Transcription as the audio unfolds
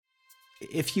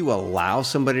if you allow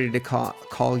somebody to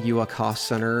call you a cost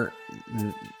center,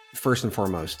 first and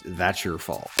foremost, that's your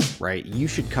fault, right? You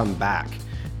should come back.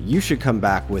 You should come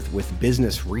back with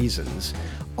business reasons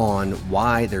on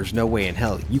why there's no way in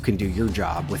hell you can do your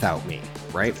job without me,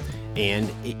 right?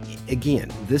 And again,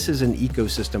 this is an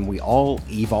ecosystem. We all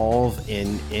evolve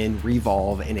and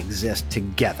revolve and exist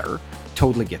together.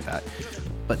 Totally get that.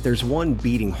 But there's one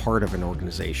beating heart of an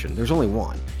organization. There's only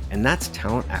one, and that's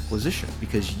talent acquisition,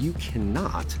 because you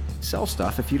cannot sell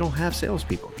stuff if you don't have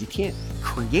salespeople. You can't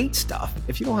create stuff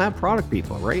if you don't have product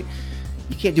people, right?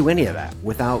 You can't do any of that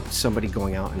without somebody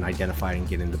going out and identifying and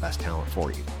getting the best talent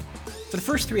for you. For the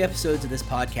first 3 episodes of this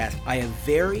podcast, I have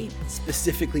very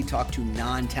specifically talked to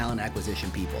non-talent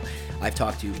acquisition people. I've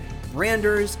talked to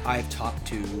branders, I've talked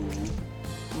to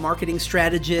marketing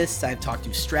strategists, I've talked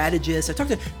to strategists, I've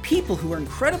talked to people who are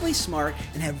incredibly smart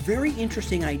and have very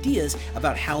interesting ideas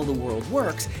about how the world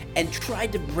works, and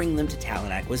tried to bring them to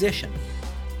talent acquisition.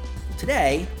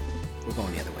 Today, we're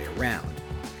going the other way around.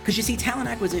 Because you see, talent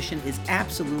acquisition is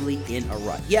absolutely in a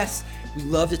rut. Yes, we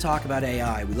love to talk about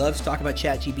AI, we love to talk about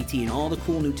ChatGPT and all the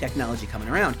cool new technology coming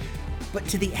around, but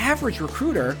to the average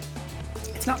recruiter,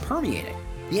 it's not permeating.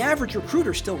 The average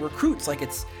recruiter still recruits like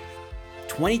it's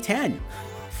 2010,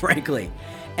 frankly.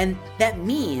 And that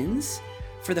means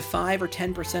for the 5 or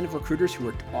 10% of recruiters who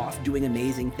are off doing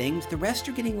amazing things, the rest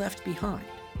are getting left behind.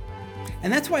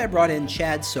 And that's why I brought in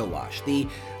Chad Sowash, the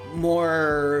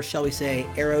more, shall we say,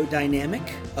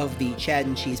 aerodynamic of the Chad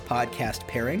and Cheese podcast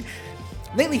pairing.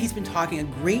 Lately, he's been talking a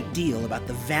great deal about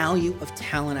the value of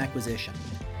talent acquisition.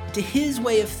 To his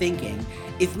way of thinking,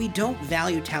 if we don't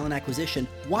value talent acquisition,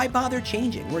 why bother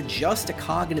changing? We're just a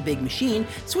cog in a big machine,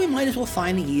 so we might as well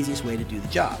find the easiest way to do the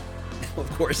job. Now,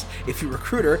 of course, if you're a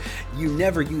recruiter, you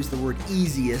never use the word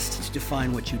easiest to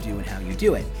define what you do and how you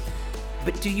do it.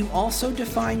 But do you also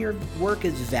define your work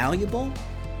as valuable?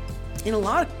 In a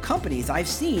lot of companies I've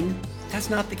seen, that's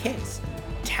not the case.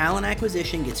 Talent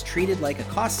acquisition gets treated like a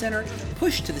cost center,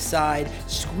 pushed to the side,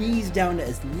 squeezed down to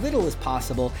as little as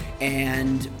possible,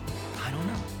 and I don't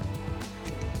know.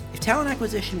 If talent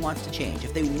acquisition wants to change,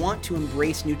 if they want to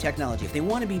embrace new technology, if they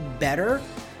want to be better,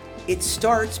 it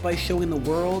starts by showing the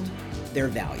world their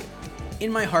value.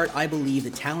 In my heart, I believe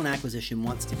that talent acquisition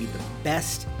wants to be the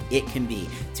best it can be,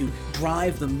 to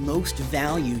drive the most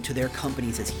value to their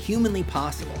companies as humanly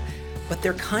possible, but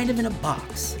they're kind of in a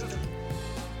box.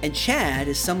 And Chad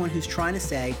is someone who's trying to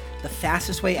say the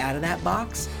fastest way out of that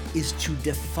box is to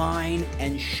define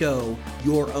and show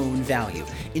your own value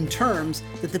in terms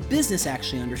that the business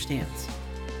actually understands.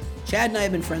 Chad and I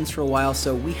have been friends for a while,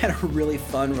 so we had a really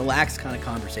fun, relaxed kind of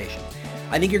conversation.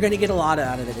 I think you're going to get a lot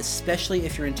out of it, especially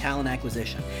if you're in talent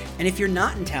acquisition. And if you're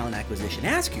not in talent acquisition,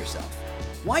 ask yourself,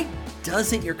 why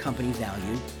doesn't your company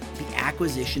value the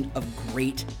acquisition of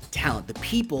great talent, the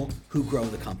people who grow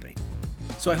the company?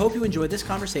 So I hope you enjoyed this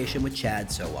conversation with Chad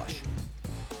Sowash.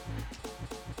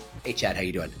 Hey, Chad, how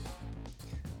you doing?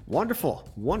 Wonderful,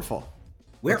 wonderful.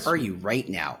 Where are you right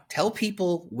now? Tell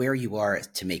people where you are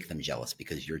to make them jealous,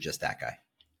 because you're just that guy.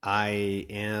 I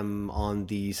am on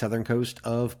the southern coast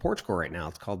of Portugal right now.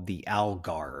 It's called the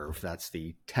Algarve. That's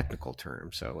the technical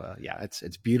term. So yeah,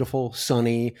 it's beautiful,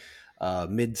 sunny,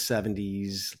 mid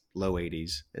 70s, low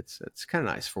 80s. It's kind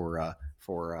of nice for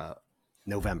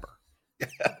November.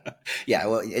 Yeah,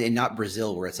 well, and not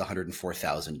Brazil where it's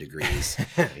 104,000 degrees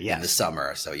yes. in the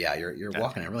summer. So yeah, you're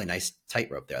walking a really nice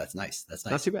tightrope there. That's nice. That's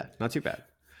nice. Not too bad.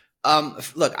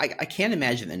 Look, I can't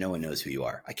imagine that no one knows who you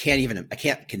are. I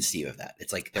can't conceive of that.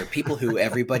 It's like there are people who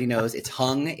everybody knows. It's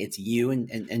Hung, it's you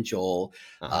and Joel.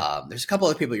 There's a couple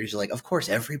other people you're just like, of course,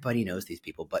 everybody knows these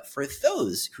people. But for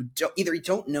those who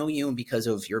don't know you because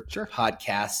of your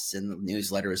podcasts and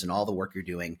newsletters and all the work you're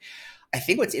doing, I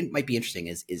think might be interesting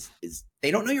is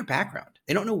they don't know your background.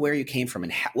 They don't know where you came from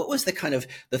and what was the kind of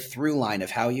the through line of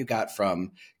how you got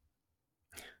from,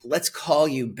 let's call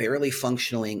you barely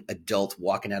functioning adult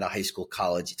walking out of high school,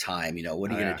 college time. You know,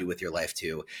 what are you going to do with your life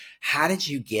too? How did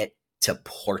you get to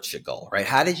Portugal, right?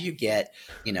 How did you get,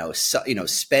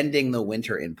 spending the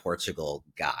winter in Portugal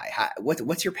guy?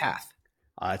 What's your path?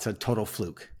 It's a total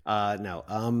fluke.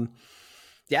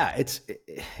 Yeah,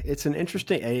 it's an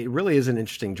interesting. It really is an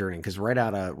interesting journey because right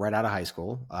out of high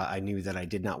school, I knew that I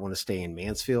did not want to stay in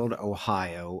Mansfield,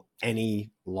 Ohio,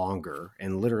 any longer.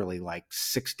 And literally, like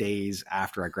 6 days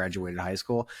after I graduated high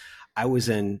school, I was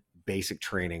in basic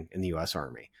training in the U.S.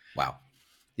 Army. Wow.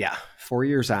 Yeah, 4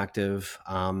 years active.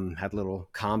 Had a little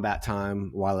combat time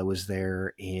while I was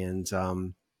there,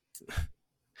 and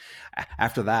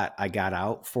after that, I got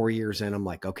out. 4 years in, I'm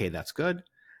like, okay, that's good.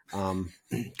 Um,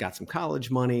 got some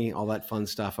college money, all that fun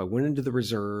stuff. I went into the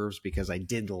reserves because I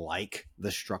did like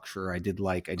the structure. I did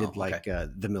like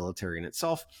the military in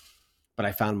itself. But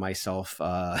I found myself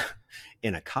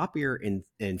in a copier in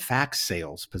fax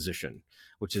sales position,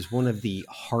 which is one of the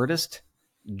hardest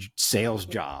sales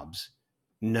jobs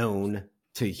known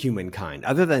to humankind,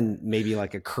 other than maybe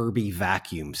like a Kirby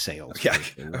vacuum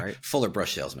salesperson, right? Fuller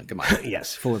brush salesman. Come on.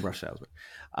 Yes, fuller brush salesman.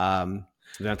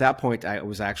 And at that point, I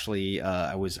was actually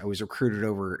I was recruited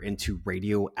over into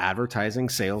radio advertising,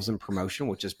 sales, and promotion,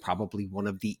 which is probably one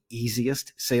of the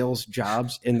easiest sales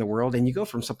jobs in the world. And you go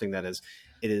from something that is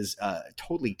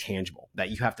totally tangible, that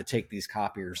you have to take these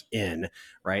copiers in,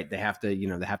 right? They have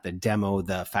to demo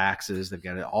the faxes. They've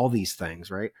got all these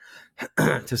things, right?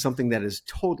 To something that is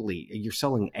totally, you're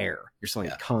selling air, you're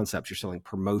selling concepts, you're selling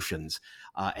promotions,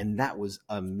 and that was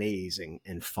amazing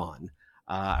and fun.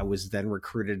 I was then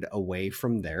recruited away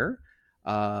from there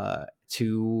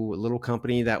to a little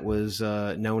company that was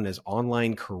known as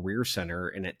Online Career Center,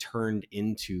 and it turned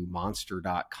into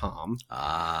Monster.com.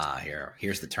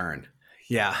 Here's the turn.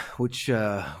 Yeah, which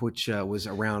was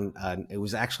around. It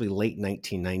was actually late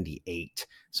 1998.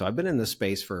 So I've been in this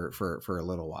space for a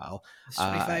little while. It's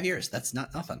 25 years. That's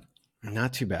not nothing.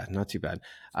 Not too bad. Not too bad.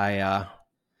 I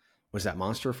was at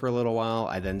Monster for a little while.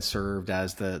 I then served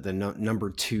as the number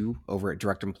 2 over at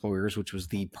Direct Employers, which was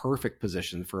the perfect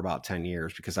position for about 10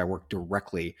 years because I worked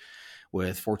directly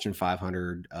with Fortune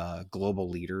 500 global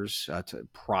leaders to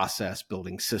process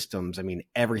building systems. I mean,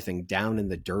 everything down in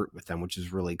the dirt with them, which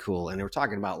is really cool. And they were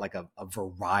talking about like a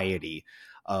variety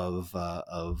of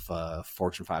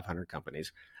Fortune 500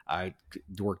 companies. I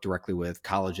worked directly with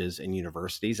colleges and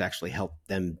universities, actually helped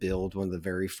them build one of the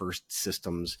very first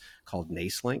systems called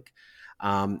NACELink.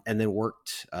 And then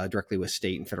worked directly with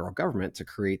state and federal government to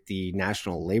create the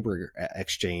National Labor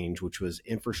Exchange, which was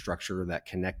infrastructure that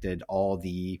connected all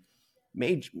the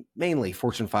mainly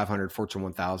Fortune 500, Fortune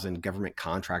 1000 government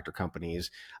contractor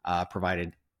companies,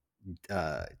 provided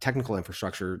technical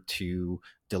infrastructure to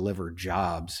deliver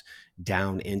jobs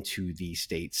down into the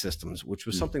state systems, which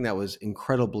was something that was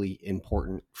incredibly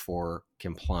important for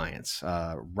compliance.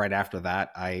 Right after that,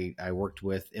 I worked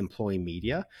with Employee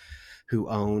Media, who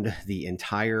owned the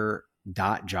entire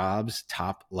 .jobs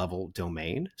top level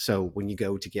domain. So when you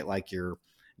go to get like your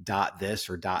 .this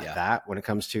or .that, when it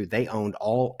comes to, they owned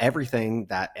everything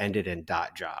that ended in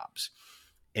 .jobs.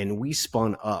 And we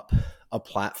spun up a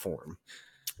platform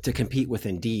to compete with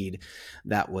Indeed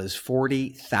that was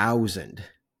 40,000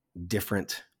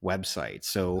 different websites.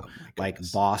 So like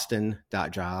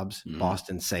Boston.jobs,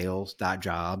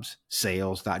 BostonSales.jobs,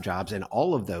 Sales.jobs, and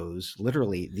all of those,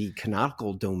 literally the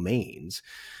canonical domains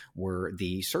were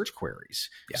the search queries.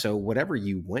 Yeah. So whatever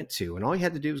you went to, and all you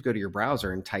had to do was go to your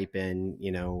browser and type in,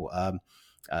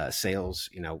 sales,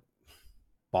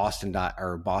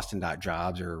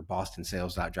 Boston.jobs or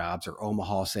BostonSales.jobs or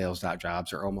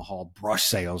OmahaSales.jobs or Omaha Brush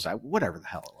Sales, whatever the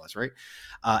hell it was, right?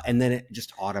 And then it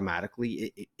just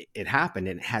automatically, it happened,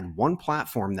 and it had one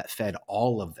platform that fed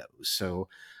all of those. So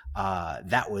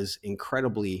that was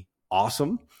incredibly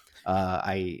awesome.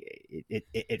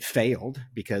 It failed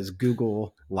because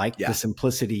Google liked the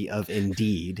simplicity of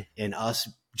Indeed and us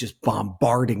just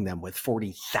bombarding them with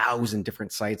 40,000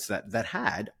 different sites that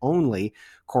had only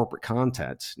corporate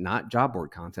content, not job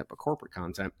board content, but corporate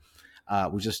content,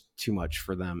 was just too much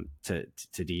for them to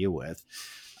deal with.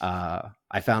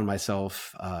 I found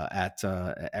myself at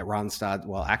Randstad,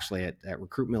 well, actually at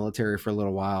Recruit Military for a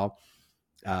little while,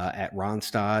 at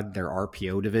Randstad, their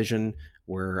RPO division,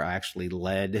 where I actually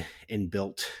led and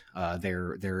built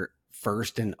their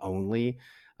first and only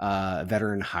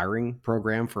veteran hiring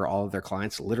program for all of their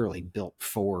clients. Literally built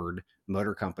Ford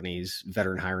Motor Company's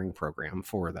veteran hiring program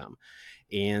for them,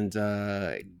 and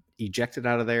ejected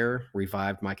out of there,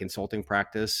 revived my consulting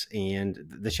practice. And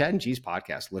the Chad and G's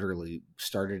podcast literally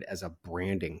started as a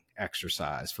branding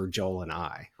exercise for Joel and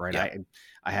I, right? Yeah.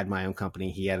 I had my own company.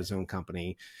 He had his own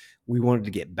company. We wanted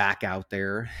to get back out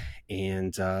there,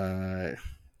 and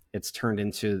it's turned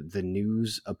into the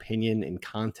news, opinion, and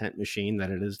content machine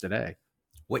that it is today.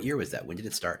 What year was that? When did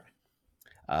it start?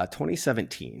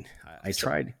 2017. I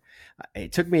tried.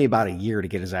 It took me about a year to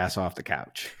get his ass off the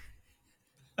couch.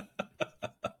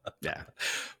 Yeah.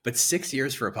 But 6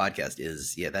 years for a podcast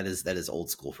that is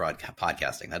old school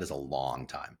podcasting. That is a long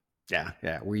time. Yeah.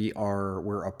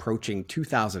 We're approaching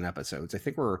 2,000 episodes. I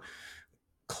think we're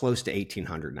close to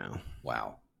 1,800 now.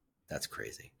 Wow. That's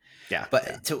crazy. Yeah.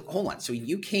 But so hold on. So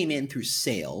you came in through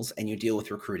sales and you deal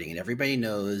with recruiting, and everybody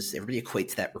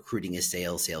equates that recruiting is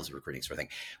sales is recruiting sort of thing.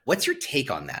 What's your take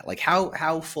on that? Like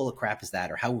how full of crap is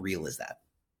that, or how real is that?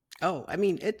 Oh, I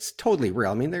mean, it's totally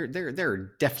real. I mean, there are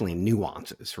definitely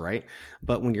nuances, right?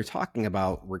 But when you're talking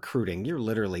about recruiting, you're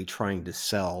literally trying to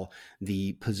sell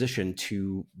the position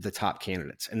to the top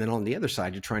candidates, and then on the other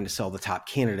side, you're trying to sell the top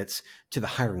candidates to the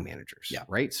hiring managers, Yeah.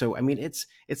 right? So, I mean,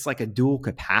 it's like a dual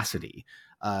capacity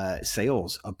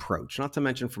sales approach. Not to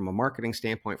mention from a marketing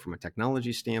standpoint, from a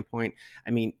technology standpoint. I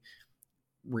mean,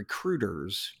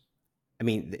 recruiters, I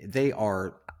mean, they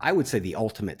are, I would say, the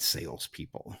ultimate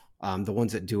salespeople. The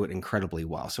ones that do it incredibly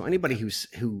well. So anybody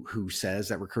Yeah. who says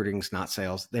that recruiting is not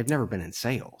sales, they've never been in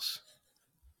sales.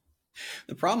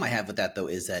 The problem I have with that though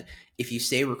is that if you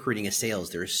say recruiting is sales,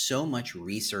 there's so much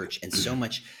research and so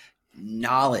much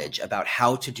knowledge about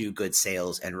how to do good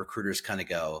sales, and recruiters kind of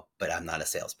go, but I'm not a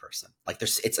salesperson. Like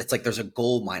it's like there's a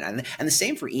gold mine. And the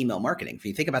same for email marketing. If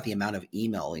you think about the amount of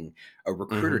emailing a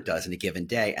recruiter Mm-hmm. does in a given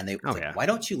day, and it's Oh like, yeah, why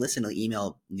don't you listen to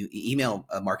email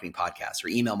marketing podcasts or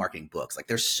email marketing books? Like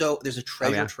there's a oh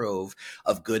treasure yeah. trove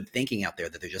of good thinking out there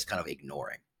that they're just kind of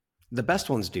ignoring. The best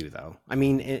ones do, though. I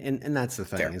mean, and that's the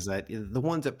thing Fair. is that the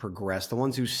ones that progress, the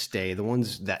ones who stay, the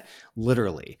ones that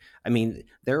literally, I mean,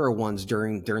 there are ones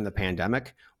during the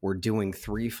pandemic were doing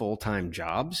 3 full-time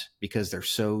jobs because they're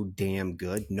so damn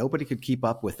good. Nobody could keep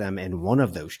up with them in one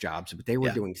of those jobs, but they were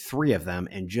Yeah. doing 3 of them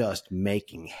and just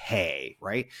making hay,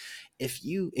 right? If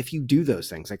you do those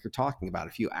things like you're talking about,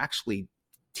 if you actually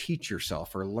teach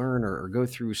yourself or learn or go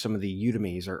through some of the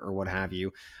Udemy's or what have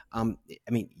you, I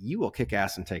mean, you will kick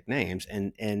ass and take names,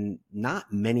 and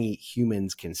not many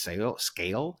humans can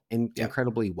scale Yeah.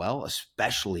 incredibly well,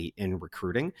 especially in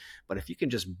recruiting. But if you can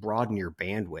just broaden your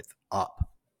bandwidth up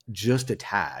just a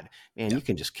tad, man, Yeah. you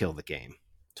can just kill the game.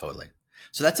 Totally.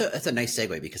 So that's a nice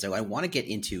segue because I want to get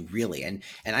into really and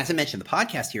as I mentioned, the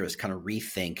podcast here is kind of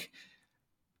rethink.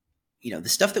 The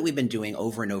stuff that we've been doing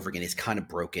over and over again is kind of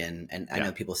broken. And I Yeah.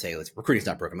 know people say recruiting's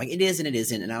not broken. I'm like, it is and it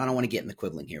isn't. And I don't want to get in the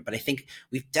quibbling here, but I think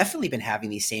we've definitely been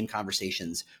having these same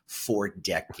conversations for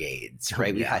decades, right?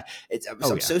 Oh We've yeah. had Oh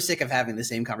I'm yeah. so sick of having the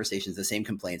same conversations, the same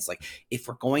complaints. Like, if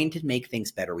we're going to make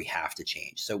things better, we have to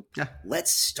change. So Yeah.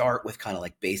 let's start with kind of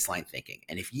like baseline thinking.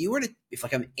 And if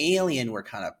like an alien were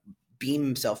kind of beam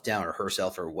himself down, or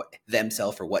herself, or what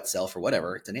themself, or what self, or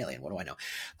whatever, it's an alien, what do I know,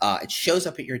 it shows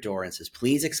up at your door and says,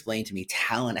 please explain to me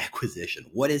talent acquisition.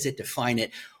 What is it? Define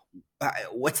it.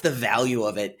 What's the value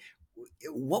of it?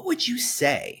 What would you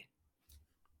say?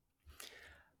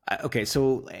 Okay,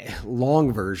 so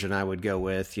long version, I would go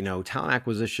with, talent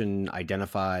acquisition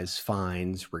identifies,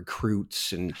 finds,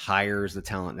 recruits, and hires the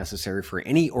talent necessary for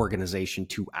any organization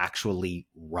to actually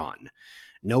run.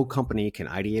 No company can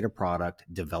ideate a product,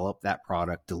 develop that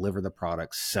product, deliver the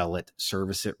product, sell it,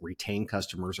 service it, retain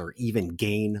customers, or even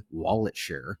gain wallet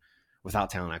share without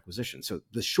talent acquisition. So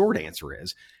the short answer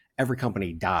is every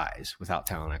company dies without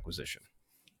talent acquisition.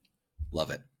 Love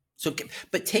it. So,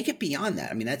 but take it beyond that.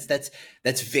 I mean, that's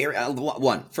very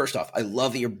one. First off, I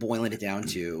love that you're boiling it down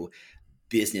to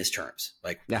business terms.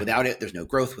 Like, Yeah. without it, there's no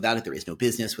growth. Without it, there is no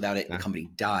business. Without it, the Yeah. company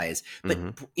dies. But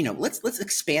Mm-hmm. let's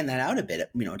expand that out a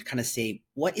bit. To kind of say,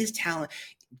 what is talent?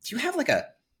 Do you have like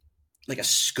a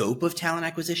scope of talent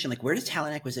acquisition? Like, where does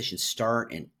talent acquisition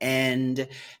start and end?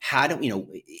 How do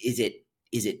is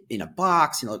it in a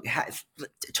box?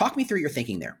 Talk me through your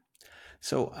thinking there.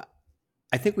 So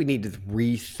I think we need to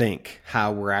rethink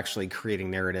how we're actually creating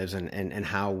narratives and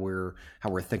how we're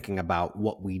thinking about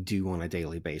what we do on a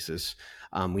daily basis.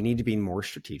 We need to be more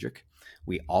strategic.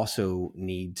 We also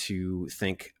need to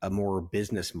think a more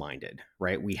business minded,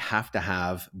 right? We have to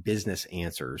have business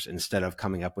answers instead of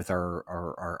coming up with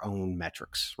our own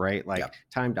metrics, right? Like Yeah.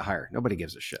 time to hire, nobody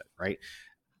gives a shit, right?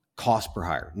 Cost per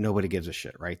hire, nobody gives a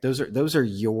shit, right? Those are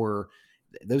your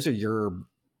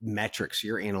metrics,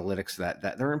 your analytics that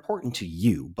they're important to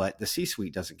you, but the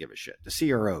C-suite doesn't give a shit. The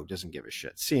CRO doesn't give a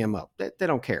shit. CMO, they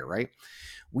don't care, right?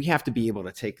 We have to be able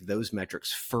to take those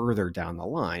metrics further down the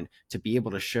line to be able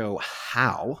to show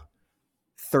how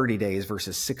 30 days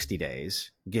versus 60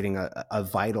 days getting a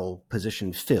vital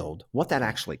position filled, what that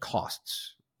actually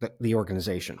costs the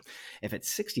organization. If it's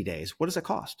 60 days, what does it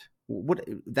cost? What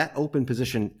that open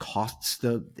position costs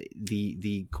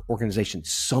the organization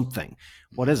something.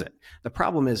 What is it? The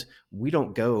problem is we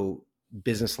don't go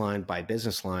business line by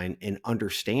business line in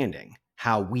understanding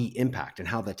how we impact and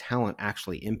how the talent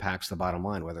actually impacts the bottom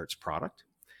line, whether it's product,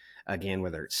 again,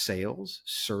 whether it's sales,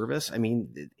 service. I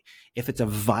mean, if it's a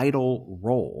vital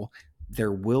role,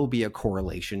 there will be a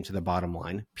correlation to the bottom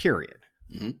line, period.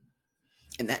 Mm-hmm.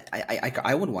 And that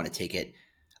I would want to take it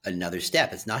another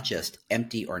step. It's not just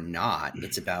empty or not.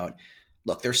 It's about,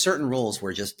 look, there's certain roles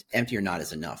where just empty or not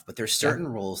is enough, but there's certain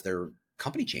roles that are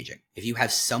company changing. If you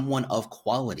have someone of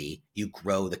quality, you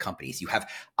grow the companies. You have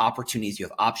opportunities, you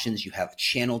have options, you have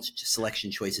channel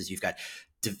selection choices, you've got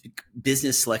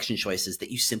business selection choices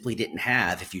that you simply didn't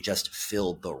have if you just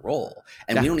filled the role.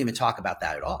 And we don't even talk about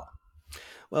that at all.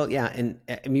 Well, yeah, and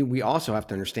I mean, we also have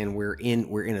to understand we're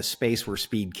in a space where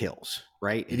speed kills,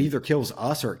 right? It either kills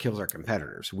us or it kills our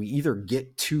competitors. We either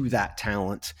get to that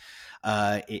talent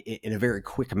in a very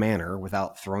quick manner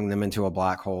without throwing them into a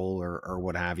black hole or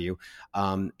what have you.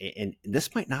 And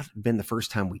this might not have been the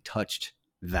first time we touched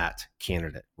that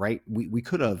candidate, right? We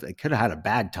could have had a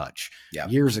bad touch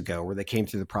years ago where they came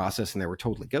through the process and they were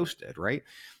totally ghosted, right?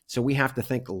 So we have to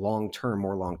think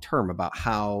more long term about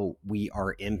how we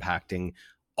are impacting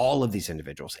all of these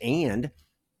individuals and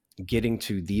getting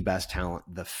to the best talent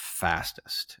the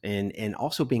fastest, and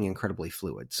also being incredibly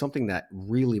fluid. Something that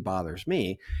really bothers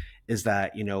me is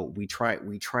that, we try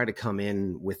to come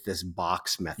in with this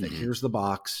box method. Here's the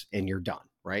box and you're done,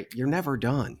 right? You're never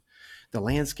done. The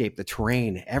landscape, the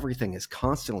terrain, everything is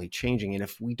constantly changing. And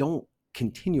if we don't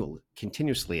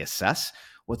continuously assess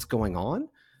what's going on,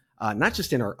 not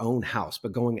just in our own house,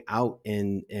 but going out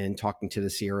and talking to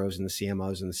the CROs and the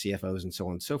CMOs and the CFOs and so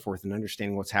on and so forth, and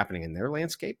understanding what's happening in their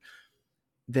landscape,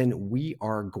 then we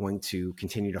are going to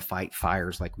continue to fight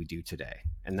fires like we do today.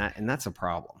 And that's a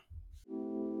problem.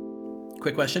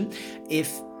 Quick question.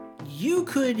 If you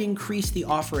could increase the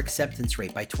offer acceptance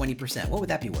rate by 20%, what would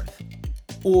that be worth?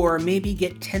 Or maybe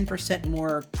get 10%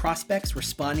 more prospects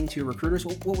responding to your recruiters,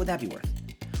 what would that be worth?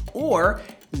 Or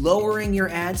lowering your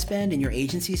ad spend and your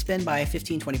agency spend by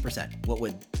 15, 20%, what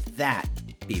would that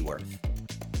be worth?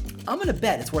 I'm going to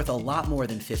bet it's worth a lot more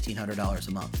than $1,500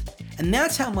 a month. And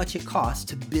that's how much it costs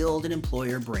to build an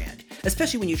employer brand,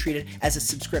 especially when you treat it as a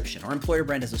subscription or employer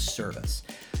brand as a service.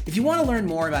 If you want to learn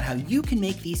more about how you can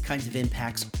make these kinds of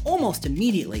impacts almost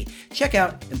immediately, check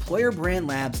out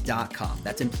employerbrandlabs.com.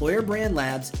 That's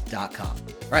employerbrandlabs.com.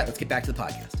 All right, let's get back to the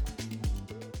podcast.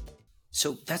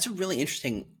 So that's a really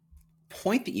interesting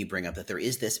point that you bring up, that there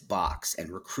is this box and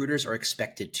recruiters are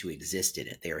expected to exist in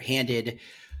it. They are handed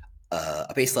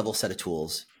a base level set of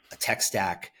tools, a tech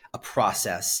stack, a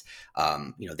process.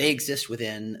 They exist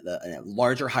within the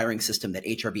larger hiring system that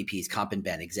HRBPs, Comp and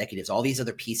Ben, executives, all these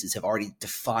other pieces have already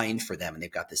defined for them. And they've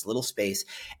got this little space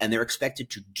and they're expected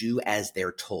to do as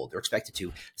they're told. They're expected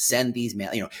to send these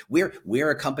mail.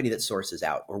 We're a company that sources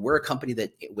out, or we're a company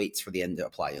that waits for the end to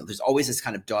apply. There's always this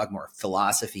kind of dogma or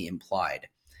philosophy implied.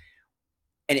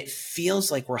 And it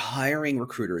feels like we're hiring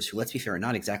recruiters who, let's be fair, are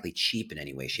not exactly cheap in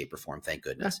any way, shape, or form, thank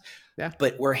goodness. Yeah.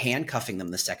 But we're handcuffing them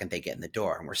the second they get in the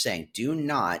door. And we're saying, do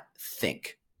not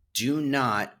think, do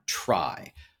not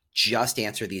try, just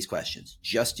answer these questions.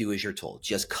 Just do as you're told.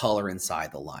 Just color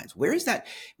inside the lines. Where is that?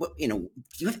 Do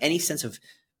you have any sense of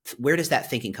where does that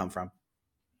thinking come from?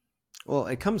 Well,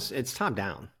 it's top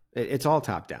down. It's all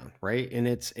top down, right? And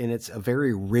it's a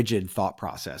very rigid thought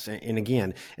process. And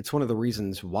again, it's one of the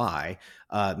reasons why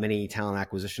many talent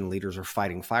acquisition leaders are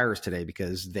fighting fires today,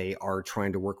 because they are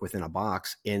trying to work within a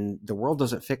box, and the world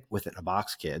doesn't fit within a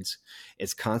box, kids.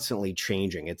 It's constantly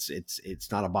changing. It's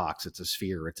not a box. It's a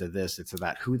sphere. It's a this, it's a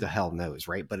that. Who the hell knows,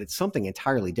 right? But it's something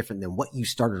entirely different than what you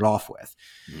started off with.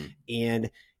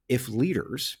 And if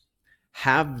leaders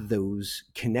have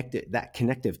that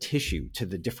connective tissue to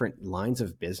the different lines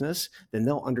of business, then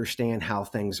they'll understand how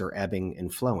things are ebbing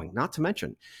and flowing. Not to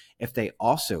mention, if they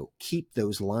also keep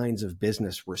those lines of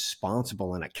business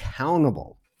responsible and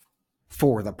accountable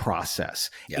for the process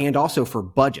and also for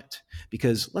budget.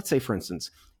 Because let's say, for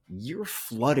instance, you're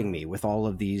flooding me with all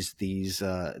of these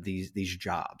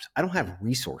jobs. I don't have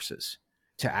resources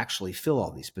to actually fill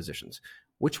all these positions.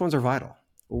 Which ones are vital?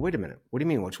 Well, wait a minute. What do you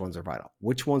mean which ones are vital?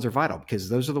 Which ones are vital? Because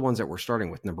those are the ones that we're starting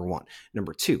with, number one.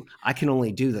 Number two, I can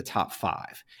only do the top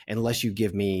 5 unless you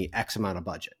give me X amount of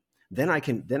budget. Then I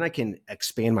can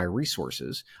expand my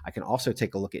resources. I can also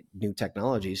take a look at new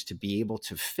technologies to be able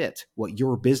to fit what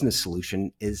your business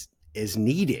solution is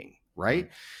needing, right?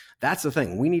 That's the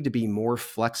thing. We need to be more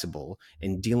flexible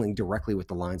in dealing directly with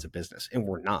the lines of business. And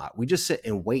we're not. We just sit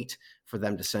and wait for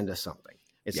them to send us something.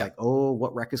 It's like, oh,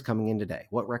 what rec is coming in today?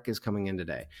 What rec is coming in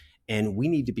today? And we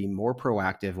need to be more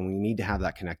proactive, and we need to have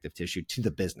that connective tissue to the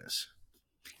business.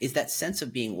 Is that sense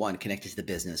of being, one, connected to the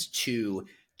business, two,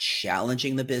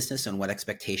 challenging the business on what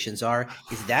expectations are?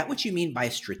 Is that what you mean by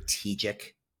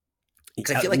strategic?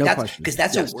 Because I feel like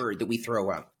that's a word that we throw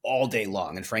around all day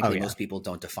long. And frankly, most people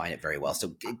don't define it very well.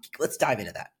 So let's dive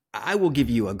into that. I will give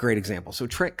you a great example. So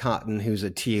Trent Cotton, who's a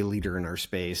TA leader in our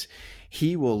space,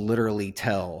 he will literally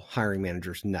tell hiring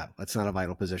managers, no, that's not a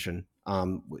vital position.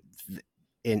 And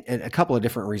a couple of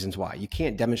different reasons why. You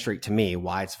can't demonstrate to me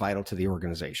why it's vital to the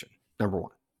organization, number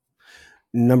one.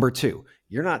 Number two,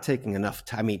 you're not taking enough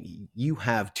time. I mean, you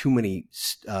have too many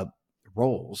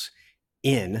roles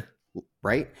in,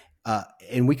 right?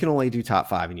 And we can only do top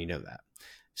 5, and you know that.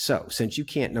 So since you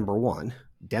can't, number one,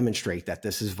 demonstrate that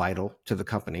this is vital to the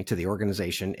company, to the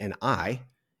organization, and I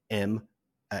am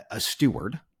a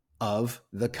steward of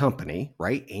the company,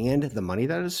 right? And the money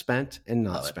that is spent and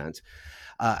not spent.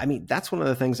 I mean, that's one of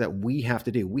the things that we have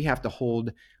to do. We have to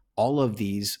hold all of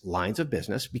these lines of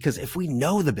business, because if we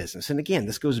know the business, and again,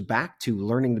 this goes back to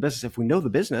learning the business, if we know the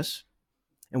business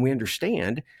and we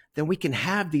understand, then we can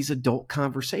have these adult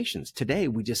conversations. Today,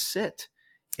 we just sit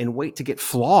and wait to get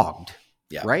flogged.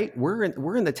 Yeah. Right? We're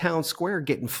in the town square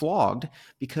getting flogged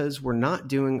because we're not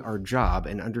doing our job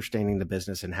and understanding the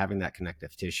business and having that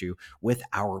connective tissue with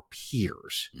our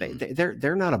peers. Mm-hmm.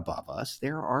 They're not above us.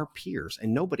 They're our peers,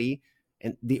 and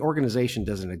the organization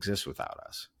doesn't exist without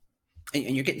us.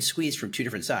 And you're getting squeezed from two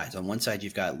different sides. On one side,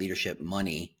 you've got leadership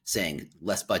money saying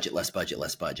less budget, less budget,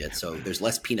 less budget. So there's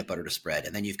less peanut butter to spread.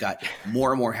 And then you've got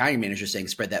more and more hiring managers saying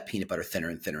spread that peanut butter thinner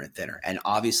and thinner and thinner. And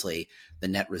obviously, the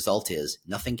net result is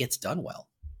nothing gets done well.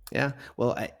 Yeah.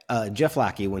 Well, Jeff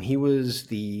Lackey, when he was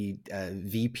the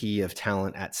VP of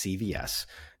talent at CVS,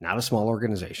 not a small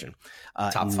organization,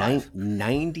 top 5,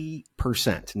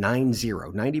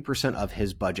 90% of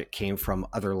his budget came from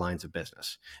other lines of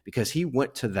business, because he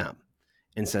went to them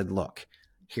and said, look,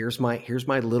 here's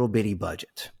my little bitty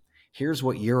budget. Here's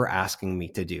what you're asking me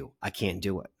to do. I can't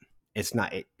do it. It's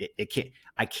not,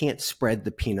 I can't spread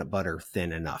the peanut butter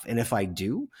thin enough. And if I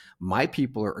do, my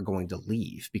people are going to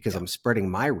leave because I'm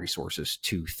spreading my resources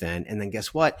too thin. And then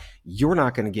guess what? You're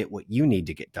not going to get what you need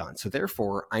to get done. So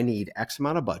therefore, I need X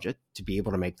amount of budget to be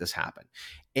able to make this happen.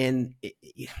 And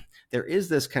there is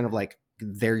this kind of like,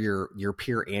 they're your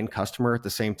peer and customer at the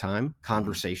same time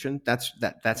conversation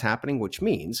that's happening, which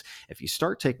means if you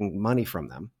start taking money from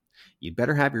them, you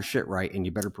better have your shit right and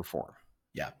you better perform.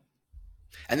 Yeah.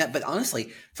 But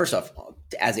honestly, first off,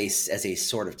 as a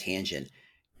sort of tangent,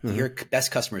 your best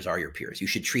customers are your peers. You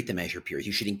should treat them as your peers.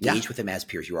 You should engage with them as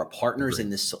peers. You are partners in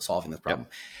this solving this problem.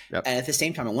 Yep. And at the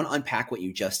same time, I want to unpack what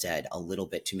you just said a little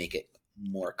bit to make it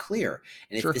more clear.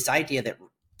 And it's this idea that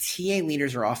TA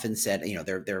leaders are often said,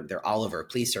 they're Oliver,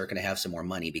 please, sir, can I have some more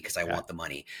money because I want the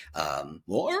money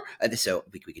more? And so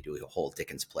we could do a whole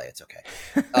Dickens play. It's okay.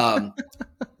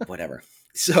 Whatever.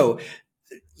 So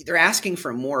they're asking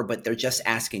for more, but they're just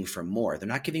asking for more. They're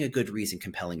not giving a good reason,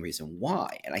 compelling reason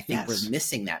why. And I think we're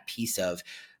missing that piece of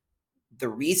the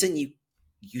reason you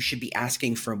should be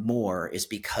asking for more is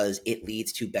because it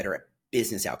leads to better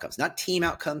business outcomes, not team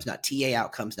outcomes, not TA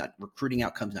outcomes, not recruiting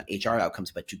outcomes, not HR outcomes,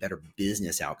 but to better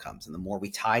business outcomes. And the more we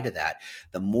tie to that,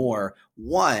 the more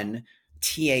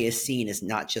TA is seen as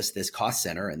not just this cost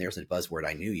center, and there's a buzzword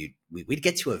I knew we'd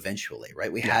get to eventually,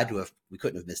 right? We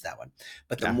couldn't have missed that one.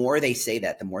 But the more they say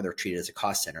that, the more they're treated as a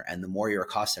cost center. And the more you're a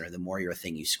cost center, the more you're a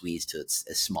thing you squeeze to it's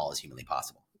as small as humanly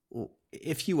possible.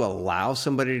 If you allow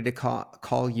somebody to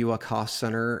call you a cost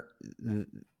center,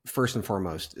 first and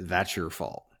foremost, that's your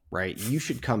fault, right? You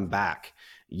should come back.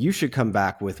 You should come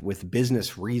back with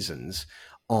business reasons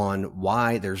on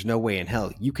why there's no way in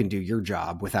hell you can do your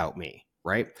job without me,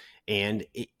 right? And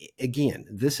again,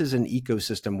 this is an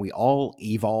ecosystem. We all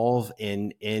evolve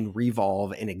and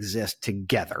revolve and exist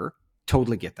together.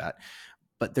 Totally get that.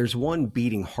 But there's one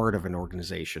beating heart of an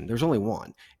organization. There's only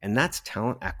one, and that's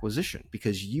talent acquisition,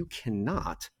 because you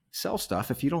cannot sell stuff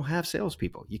if you don't have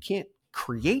salespeople. You can't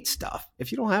create stuff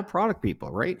if you don't have product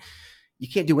people, right? You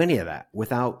can't do any of that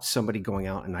without somebody going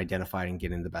out and identifying and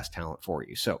getting the best talent for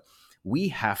you. So we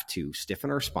have to stiffen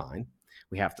our spine.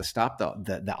 We have to stop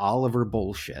the Oliver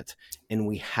bullshit, and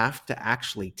we have to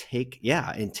actually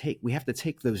we have to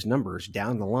take those numbers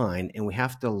down the line, and we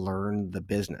have to learn the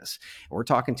business. And we're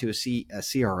talking to a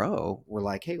CRO. We're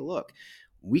like, hey, look,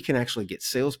 we can actually get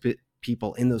sales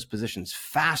people in those positions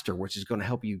faster, which is going to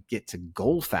help you get to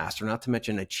goal faster, not to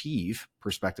mention achieve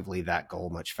prospectively that goal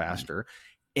much faster.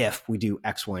 If we do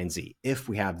X, Y, and Z, if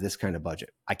we have this kind of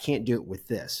budget. I can't do it with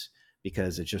this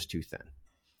because it's just too thin.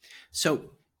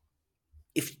 So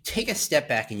if you take a step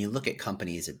back and you look at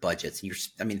companies at budgets,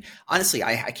 honestly,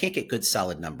 I can't get good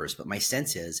solid numbers, but my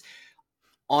sense is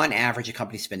on average, a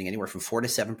company's spending anywhere from 4 to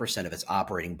 7% of its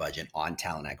operating budget on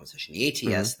talent acquisition. The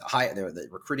ATS, the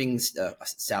recruiting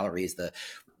salaries, the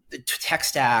tech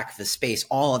stack, the space,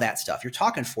 all of that stuff. You're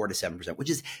talking 4 to 7%, which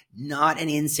is not an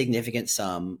insignificant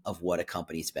sum of what a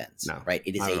company spends, right?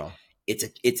 It is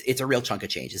it's a real chunk of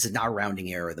change. This is not a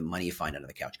rounding error of the money you find under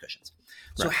the couch cushions.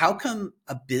 So how come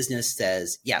a business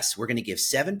says, yes, we're going to give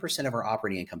 7% of our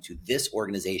operating income to this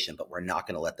organization, but we're not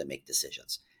going to let them make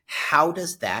decisions? How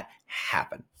does that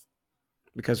happen?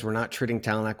 because we're not treating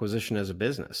talent acquisition as a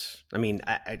business. I mean,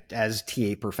 as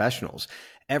TA professionals,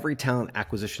 every talent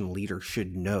acquisition leader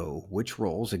should know which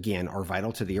roles, again, are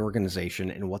vital to the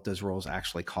organization and what those roles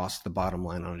actually cost the bottom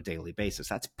line on a daily basis.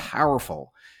 That's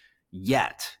powerful.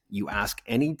 Yet you ask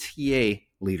any TA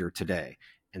leader today,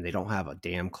 and they don't have a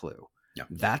damn clue. Yeah.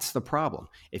 That's the problem.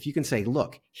 If you can say,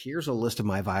 look, here's a list of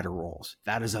my vital roles,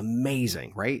 that is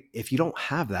amazing, right? If you don't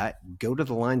have that, go to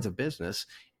the lines of business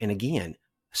and again,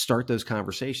 start those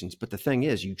conversations. But the thing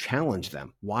is, you challenge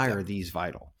them. Why are these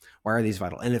vital? Why are these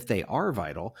vital? And if they are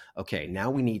vital, okay, now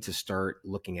we need to start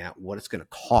looking at what it's going to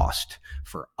cost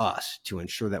for us to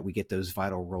ensure that we get those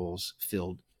vital roles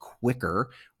filled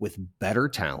quicker with better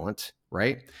talent,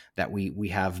 right? That we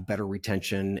have better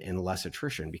retention and less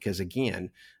attrition, because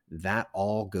again, that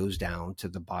all goes down to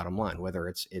the bottom line, whether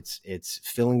it's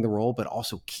filling the role, but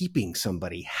also keeping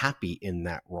somebody happy in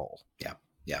that role. Yeah.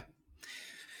 Yeah.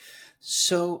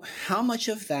 So how much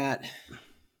of that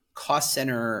cost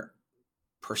center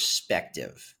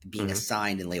perspective, being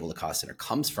assigned and labeled a cost center,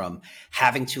 comes from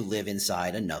having to live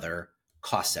inside another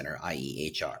cost center,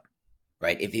 i.e. HR,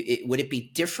 right? Would it be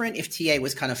different if TA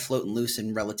was kind of floating loose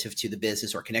and relative to the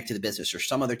business or connected to the business or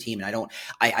some other team? And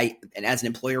and as an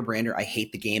employer brander, I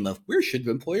hate the game of where should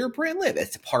the employer brand live?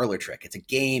 It's a parlor trick. It's a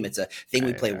game. It's a thing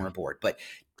we play when we're bored. But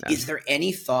is there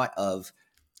any thought of,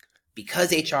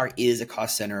 because HR is a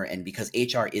cost center and because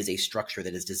HR is a structure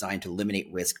that is designed to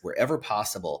eliminate risk wherever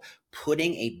possible,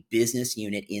 putting a business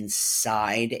unit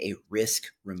inside a risk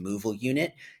removal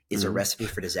unit is a recipe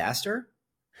for disaster?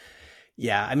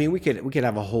 Yeah, I mean, we could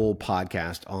have a whole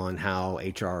podcast on how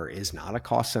HR is not a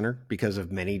cost center because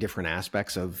of many different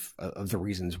aspects of the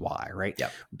reasons why, right?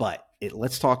 Yep. But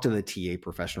let's talk to the TA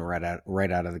professional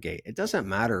right out of the gate. It doesn't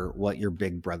matter what your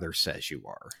big brother says you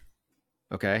are.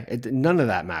 Okay. None of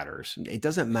that matters. It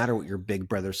doesn't matter what your big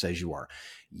brother says you are.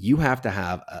 You have to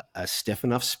have a stiff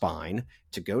enough spine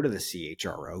to go to the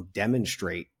CHRO,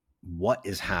 demonstrate what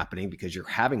is happening because you're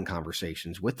having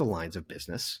conversations with the lines of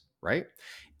business, right?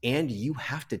 And you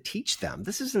have to teach them.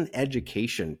 This is an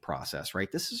education process,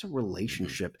 right? This is a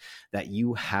relationship that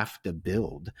you have to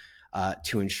build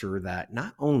to ensure that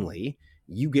not only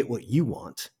you get what you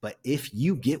want, but if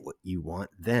you get what you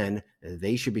want, then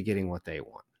they should be getting what they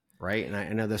want. Right. And I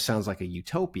know this sounds like a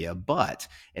utopia, but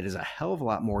it is a hell of a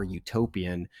lot more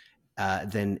utopian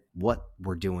than what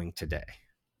we're doing today.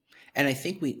 And I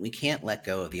think we can't let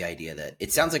go of the idea that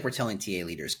it sounds like we're telling TA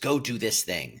leaders, go do this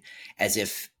thing, as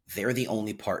if they're the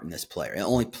only part in this player, the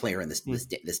only player in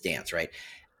this dance, right?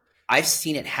 I've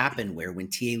seen it happen where when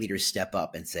TA leaders step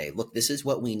up and say, look, this is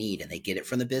what we need, and they get it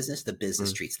from the business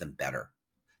treats them better.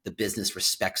 The business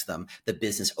respects them. The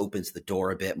business opens the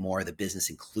door a bit more. The business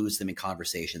includes them in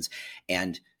conversations.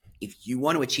 And if you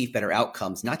want to achieve better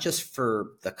outcomes, not just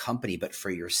for the company, but for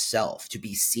yourself, to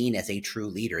be seen as a true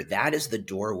leader, that is the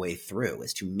doorway through,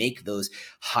 is to make those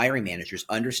hiring managers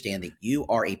understand that you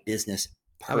are a business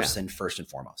person first and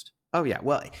foremost. Oh, yeah.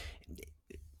 Well,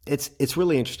 it's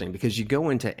really interesting because you go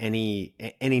into any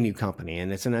new company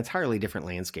and it's an entirely different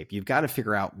landscape. You've got to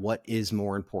figure out what is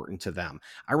more important to them.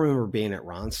 I remember being at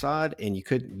Ronsod and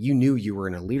you knew you were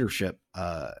in a leadership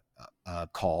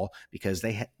call because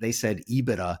they said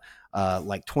EBITDA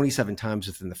like 27 times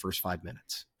within the first 5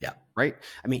 minutes. Yeah. Right.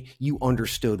 I mean, you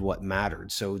understood what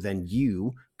mattered. So then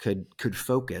you could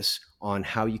focus on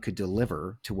how you could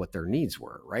deliver to what their needs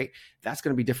were. Right. That's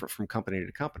going to be different from company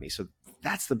to company. So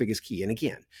that's the biggest key. And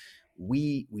again,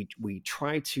 we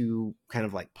try to kind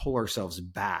of like pull ourselves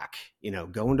back,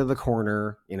 go into the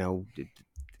corner,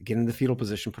 get in the fetal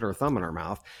position, put our thumb in our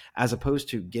mouth, as opposed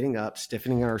to getting up,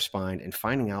 stiffening our spine and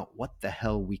finding out what the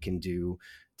hell we can do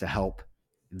to help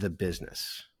the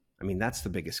business. I mean, that's the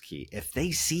biggest key. If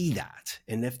they see that,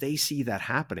 and if they see that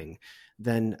happening,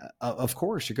 then of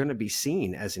course you're going to be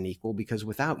seen as an equal, because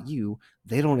without you,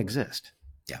 they don't exist.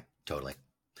 Yeah, totally.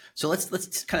 So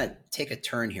let's kind of take a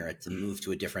turn here to move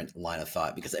to a different line of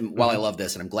thought, because while I love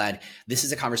this, and I'm glad this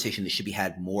is a conversation that should be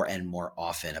had more and more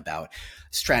often about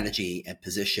strategy and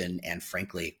position, and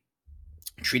frankly,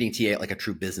 treating TA like a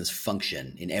true business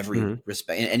function in every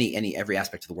respect, in every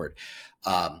aspect of the word.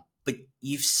 But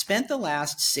you've spent the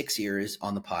last 6 years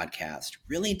on the podcast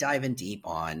really diving deep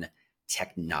on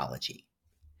technology.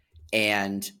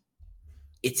 And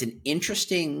it's an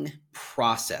interesting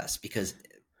process because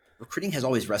recruiting has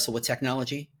always wrestled with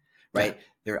technology, right?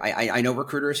 Yeah. I know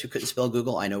recruiters who couldn't spell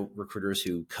Google. I know recruiters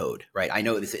who code, right? I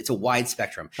know it's a wide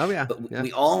spectrum. Oh, yeah. But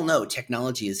we all know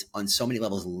technology is on so many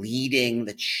levels leading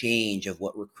the change of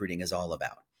what recruiting is all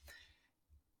about.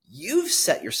 you've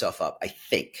set yourself up, I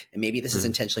think, and maybe this is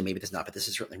intentionally, maybe this is not, but this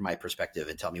is certainly my perspective,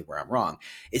 and tell me where I'm wrong,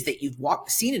 is that you've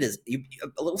seen it as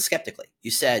a little skeptically.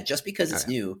 You said, just because it's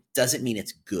new doesn't mean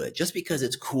it's good. Just because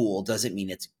it's cool doesn't mean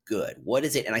it's good. What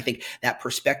is it? And I think that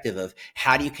perspective of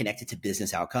how do you connect it to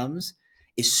business outcomes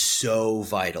is so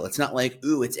vital. It's not like,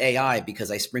 ooh, it's AI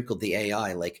because I sprinkled the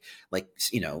AI like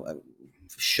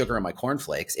sugar in my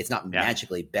cornflakes. It's not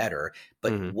magically better,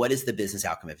 but what is the business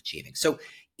outcome of achieving? So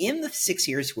in the 6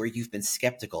 years where you've been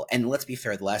skeptical, and let's be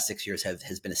fair, the last 6 years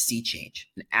has been a sea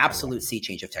change, an absolute sea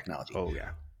change of technology. Oh, yeah.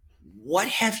 What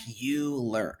have you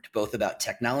learned both about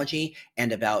technology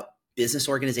and about business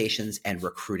organizations and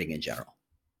recruiting in general?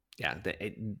 Yeah,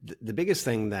 the biggest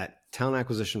thing that talent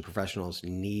acquisition professionals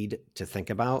need to think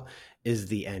about is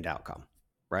the end outcome,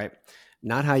 right?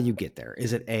 Not how you get there.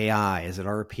 Is it AI? Is it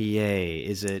RPA?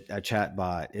 Is it a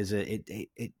chatbot? Is it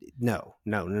no,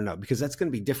 because that's going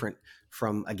to be different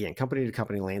from, again, company to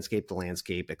company, landscape to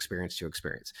landscape, experience to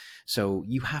experience. So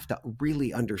you have to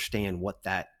really understand what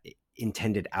that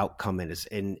intended outcome is.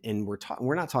 And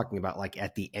we're not talking about like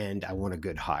at the end, I want a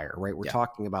good hire, right? We're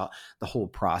talking about the whole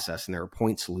process, and there are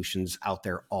point solutions out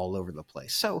there all over the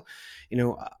place. So,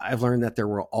 I've learned that there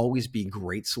will always be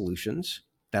great solutions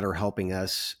that are helping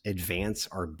us advance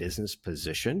our business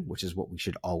position, which is what we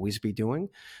should always be doing.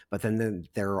 But then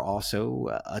there are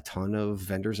also a ton of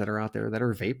vendors that are out there that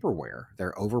are vaporware.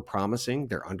 They're over-promising,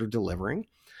 they're under-delivering.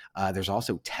 There's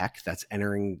also tech that's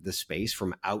entering the space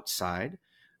from outside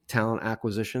talent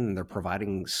acquisition, and they're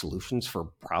providing solutions for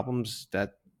problems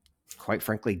that, quite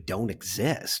frankly, don't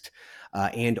exist,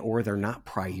 and or they're not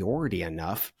priority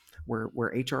enough where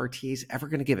HRT is ever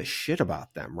going to give a shit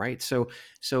about them, right? So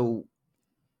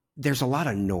there's a lot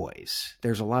of noise.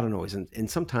 And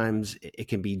sometimes it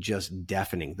can be just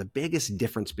deafening. The biggest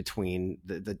difference between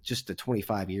the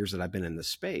 25 years that I've been in this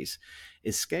space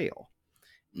is scale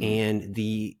and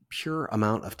the pure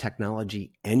amount of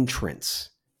technology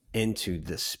entrance into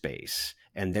this space,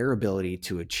 and their ability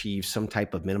to achieve some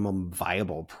type of minimum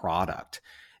viable product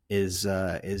is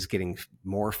getting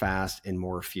more fast and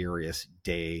more furious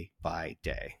day by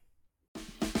day.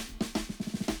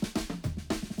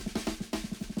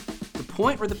 The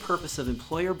point or the purpose of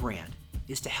employer brand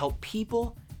is to help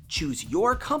people choose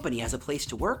your company as a place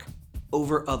to work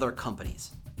over other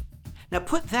companies. Now,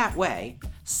 put that way,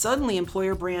 suddenly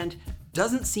employer brand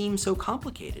doesn't seem so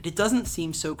complicated. It doesn't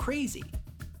seem so crazy.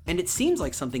 And it seems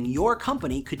like something your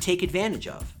company could take advantage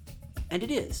of. And it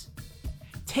is.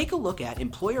 Take a look at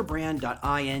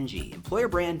employerbrand.ing,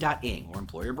 employerbrand.ing, or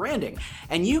employer branding,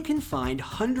 and you can find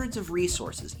hundreds of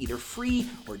resources, either free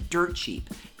or dirt cheap,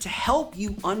 to help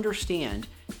you understand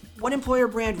what employer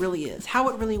brand really is, how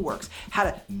it really works, how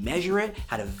to measure it,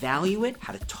 how to value it,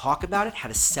 how to talk about it, how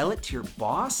to sell it to your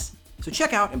boss. So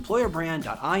check out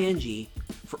employerbrand.ing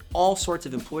for all sorts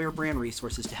of employer brand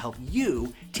resources to help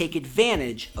you take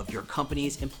advantage of your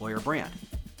company's employer brand.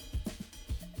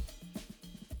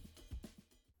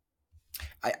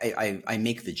 I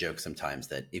make the joke sometimes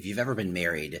that if you've ever been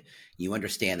married, you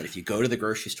understand that if you go to the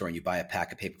grocery store and you buy a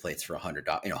pack of paper plates for $100,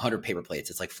 100 paper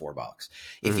plates, it's like $4.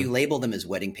 If you label them as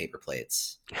wedding paper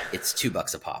plates, it's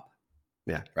 $2 a pop.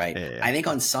 Yeah. Right. Yeah. I think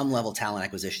on some level, talent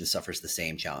acquisition suffers the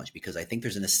same challenge, because I think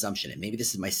there's an assumption, and maybe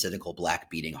this is my cynical black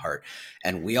beating heart.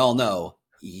 And we all know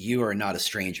you are not a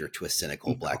stranger to a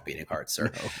cynical black beating heart,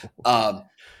 sir. No.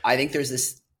 I think there's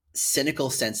this cynical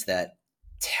sense that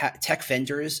tech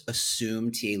vendors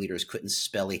assume TA leaders couldn't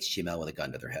spell HTML with a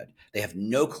gun to their head. They have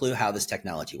no clue how this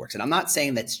technology works. And I'm not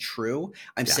saying that's true.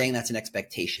 I'm saying that's an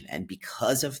expectation. And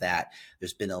because of that,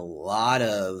 there's been a lot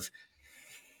of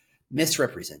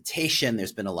misrepresentation.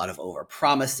 There's been a lot of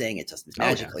over-promising. It just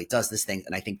magically does this thing.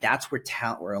 And I think that's where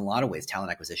in a lot of ways,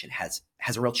 talent acquisition has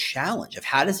a real challenge of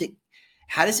how does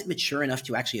it mature enough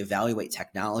to actually evaluate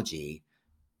technology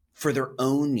for their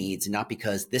own needs, and not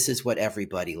because this is what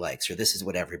everybody likes or this is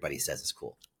what everybody says is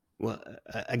cool. Well,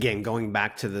 again, going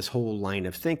back to this whole line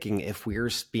of thinking, if we're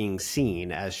being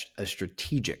seen as a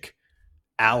strategic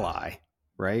ally,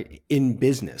 right, in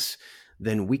business,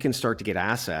 then we can start to get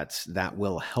assets that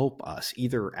will help us,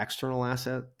 either external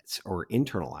assets or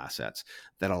internal assets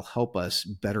that'll help us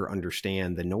better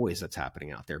understand the noise that's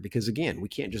happening out there. Because again, we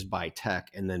can't just buy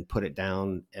tech and then put it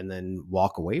down and then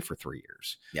walk away for 3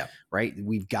 years. Yeah. Right.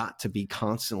 We've got to be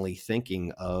constantly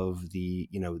thinking of the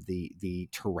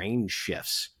terrain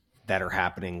shifts that are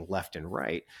happening left and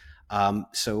right.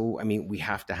 So, I mean, we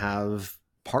have to have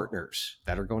partners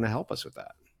that are going to help us with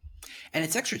that. And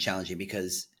it's extra challenging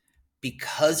because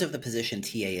of the position TA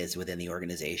is within the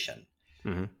organization,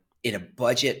 in a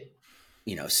budget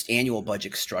annual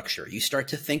budget structure. You start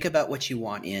to think about what you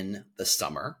want in the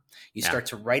summer. You Yeah. start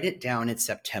to write it down in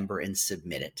September and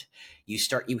submit it.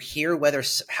 You hear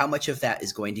how much of that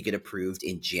is going to get approved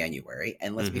in January.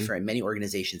 And let's be Mm-hmm. fair, in many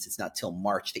organizations, it's not till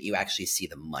March that you actually see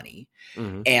the money.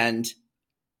 Mm-hmm. And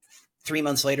 3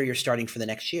 months later, you're starting for the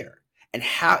next year. And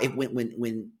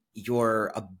when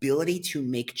your ability to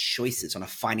make choices on a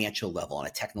financial level, on a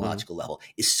technological level,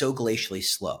 is so glacially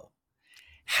slow,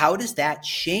 how does that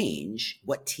change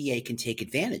what TA can take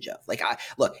advantage of? Like,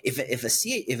 if a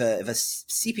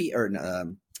CP or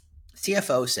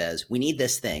CFO says we need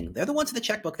this thing, they're the ones with the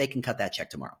checkbook. They can cut that check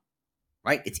tomorrow,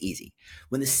 right? It's easy.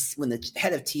 When the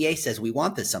head of TA says we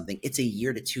want this something, it's a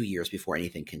year to 2 years before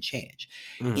anything can change.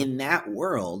 Mm-hmm. In that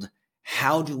world,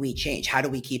 how do we change? How do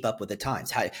we keep up with the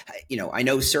times? I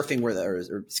know surfing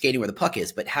or skating where the puck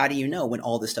is, but how do you know when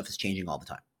all this stuff is changing all the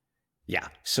time? Yeah.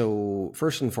 So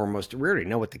first and foremost, we already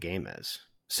know what the game is.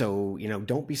 So,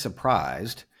 don't be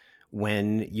surprised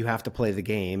when you have to play the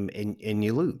game and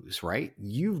you lose, right?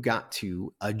 You've got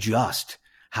to adjust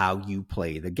how you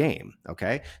play the game.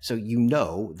 Okay. So,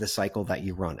 the cycle that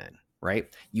you run in,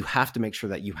 right? You have to make sure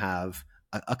that you have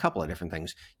a couple of different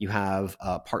things. You have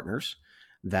partners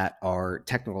that are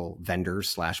technical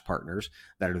vendors / partners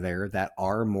that are there that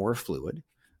are more fluid,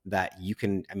 that you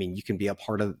can be a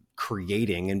part of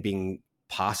creating and being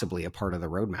possibly a part of the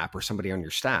roadmap, or somebody on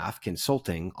your staff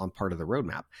consulting on part of the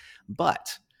roadmap.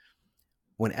 But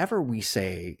whenever we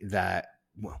say that,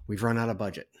 well, we've run out of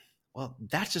budget, well,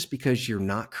 that's just because you're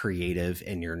not creative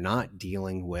and you're not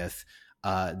dealing with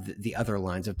the other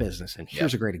lines of business. And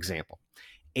here's a great example.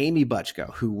 Amy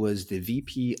Butchko, who was the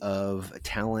VP of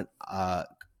talent,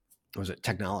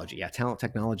 technology? Yeah, talent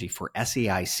technology for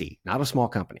SAIC, not a small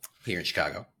company here in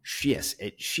Chicago.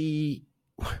 She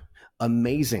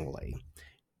amazingly,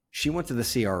 she went to the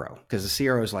CRO because the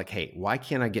CRO is like, hey, why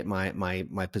can't I get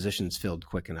my positions filled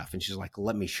quick enough? And she's like,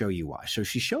 let me show you why. So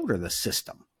she showed her the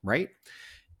system, right?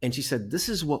 And she said, this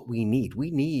is what we need.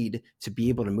 We need to be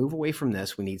able to move away from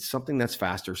this. We need something that's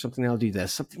faster, something that'll do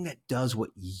this, something that does what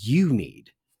you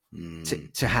need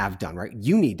to have done, right?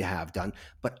 You need to have done,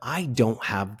 but I don't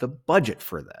have the budget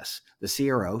for this. The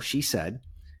CRO, she said,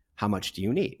 how much do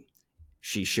you need?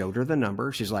 She showed her the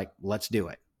number. She's like, let's do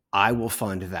it. I will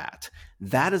fund that.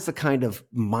 That is the kind of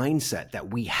mindset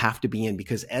that we have to be in,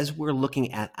 because as we're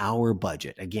looking at our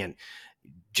budget, again,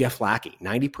 Jeff Lackey,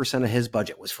 90% of his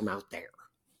budget was from out there,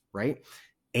 right?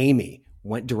 Amy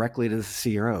went directly to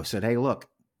the CRO, said, hey, look,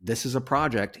 this is a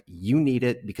project. You need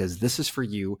it because this is for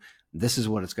you. This is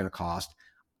what it's going to cost.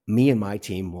 Me and my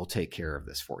team will take care of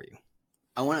this for you.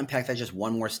 I want to unpack that just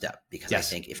one more step, because I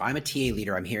think if I'm a TA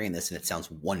leader, I'm hearing this and it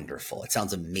sounds wonderful. It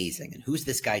sounds amazing. And who's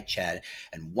this guy, Chad?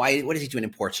 And what is he doing in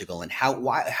Portugal? And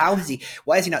why is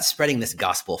he not spreading this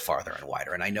gospel farther and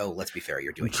wider? And I know, let's be fair,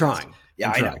 you're doing trying.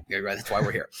 Yeah, I know. You're right. That's why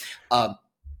we're here.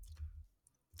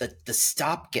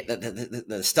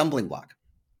 The stumbling block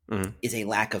is a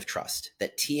lack of trust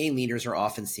that TA leaders are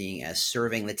often seeing as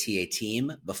serving the TA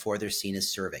team before they're seen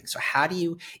as serving. So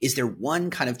is there one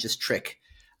kind of just trick,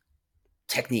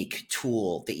 technique,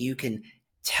 tool that you can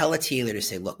tell a TA leader to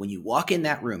say, look, when you walk in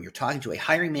that room, you're talking to a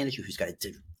hiring manager who's got a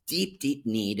deep, deep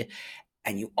need,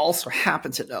 and you also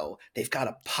happen to know they've got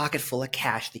a pocket full of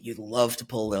cash that you'd love to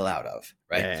pull a little out of,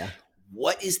 right? Yeah.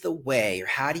 What is the way, or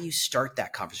how do you start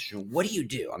that conversation? What do you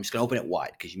do? I'm just going to open it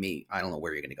wide because I don't know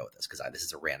where you're going to go with this, because this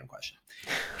is a random question.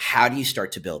 How do you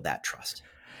start to build that trust?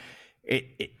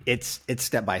 It's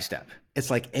step by step. It's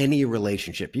like any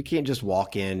relationship. You can't just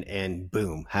walk in and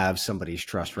boom, have somebody's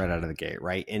trust right out of the gate,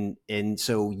 right? And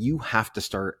so you have to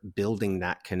start building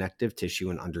that connective tissue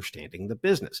and understanding the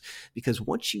business, because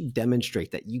once you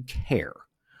demonstrate that you care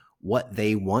what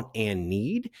they want and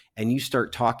need, and you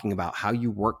start talking about how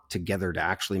you work together to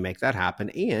actually make that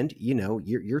happen, and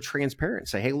you're transparent,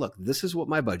 say, hey, look, this is what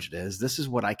my budget is, this is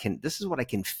what I can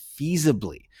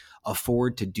feasibly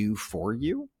afford to do for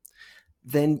you,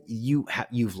 then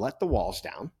you've let the walls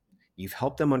down. You've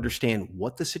helped them understand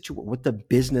what the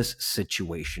business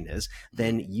situation is.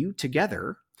 Then you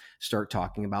together start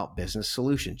talking about business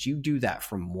solutions. You do that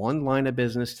from one line of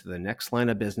business to the next line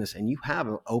of business, and you have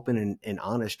an open and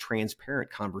honest,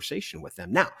 transparent conversation with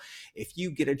them. Now, if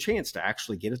you get a chance to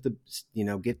actually get to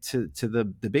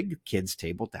the big kids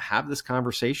table to have this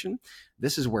conversation,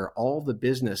 this is where all the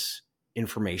business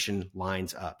information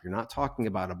lines up. You're not talking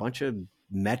about a bunch of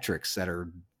metrics that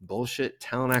are bullshit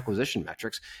talent acquisition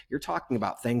metrics. You're talking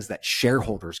about things that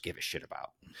shareholders give a shit about.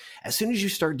 As soon as you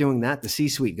start doing that, the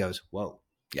C-suite goes, whoa.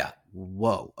 Yeah.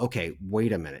 Whoa. Okay.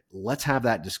 Wait a minute. Let's have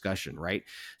that discussion, right?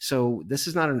 So this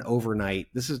is not an overnight,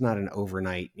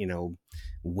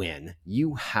 win,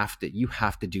 you have to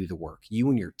do the work. You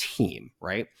and your team,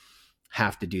 right,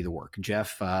 have to do the work.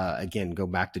 Jeff, again, go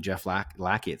back to Jeff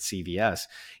Lackey at CVS.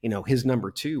 His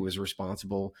number two was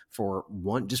responsible for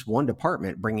just one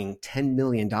department bringing $10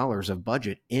 million of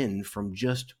budget in from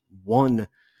just one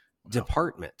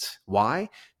department. Why?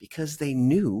 Because they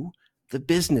knew the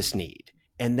business need,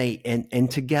 and and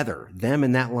together, them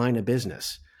and that line of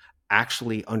business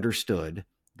actually understood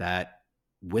that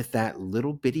with that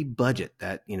little bitty budget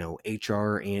that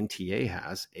HR and TA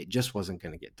has, it just wasn't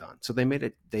going to get done. So they made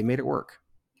it work.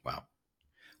 Wow.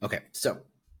 Okay, so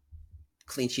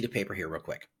clean sheet of paper here, real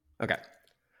quick. Okay.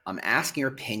 I'm asking your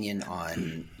opinion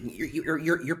on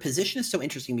your position is so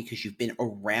interesting because you've been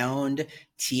around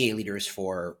TA leaders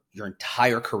for your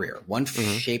entire career, one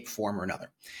shape, form, or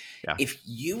another. Yeah. If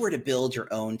you were to build your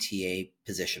own TA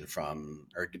position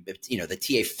the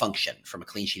TA function from a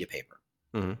clean sheet of paper,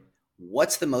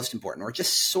 what's the most important, or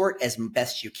just sort as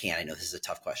best you can? I know this is a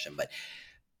tough question, but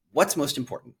what's most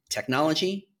important?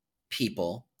 Technology,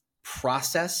 people,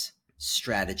 process,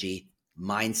 strategy,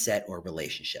 mindset, or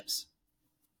relationships?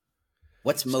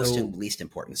 What's most and least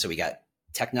important? So we got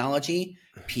technology,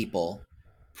 people,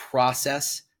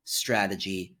 process,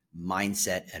 strategy,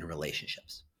 mindset, and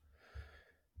relationships.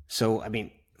 So,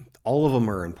 all of them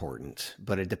are important,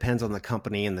 but it depends on the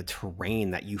company and the terrain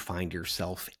that you find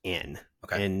yourself in.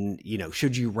 Okay. And,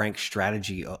 should you rank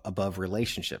strategy above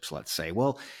relationships, let's say?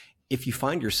 Well, if you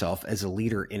find yourself as a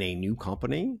leader in a new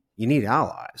company, you need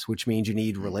allies, which means you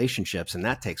need relationships, and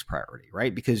that takes priority,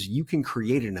 right? Because you can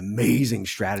create an amazing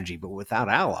strategy, but without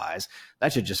allies,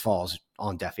 that shit just falls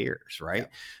on deaf ears, right? Yeah.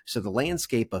 So the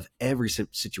landscape of every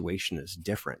situation is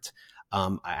different.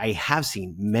 I have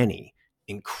seen many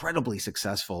incredibly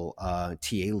successful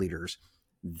TA leaders.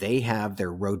 They have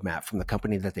their roadmap from the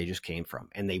company that they just came from,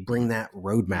 and they bring that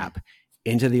roadmap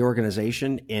into the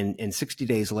organization, and 60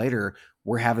 days later,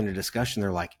 we're having a discussion.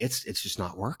 They're like, it's just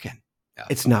not working. Yeah.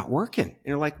 It's not working. And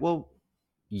you're like, well,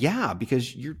 yeah,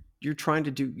 because you're trying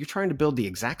to build the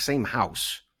exact same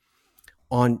house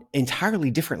on entirely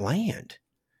different land.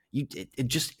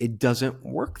 It doesn't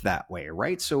work that way,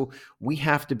 right? So we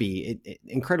have to be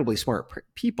incredibly smart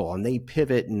people, and they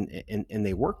pivot and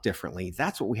they work differently.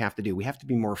 That's what we have to do. We have to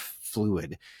be more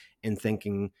fluid in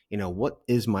thinking, what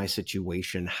is my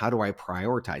situation? How do I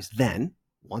prioritize? Then,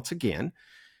 once again,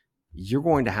 you're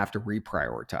going to have to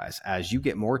reprioritize as you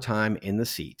get more time in the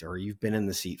seat, or you've been in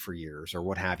the seat for years, or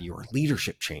what have you, or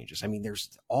leadership changes.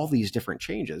 There's all these different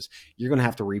changes. You're going to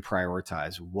have to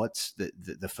reprioritize what's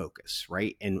the focus,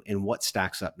 right? And what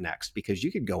stacks up next, because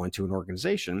you could go into an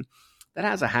organization that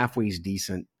has a halfway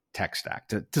decent tech stack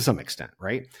to some extent,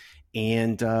 right?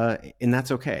 And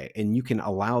that's okay. And you can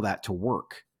allow that to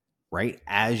work, right,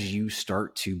 as you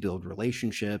start to build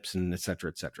relationships and et cetera,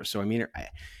 et cetera. So,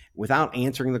 without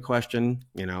answering the question,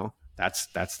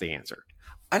 that's the answer.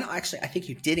 I know, actually, I think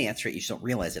you did answer it. You just don't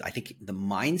realize it. I think the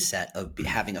mindset of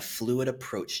having a fluid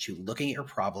approach to looking at your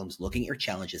problems, looking at your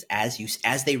challenges as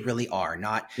they really are,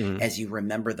 not as you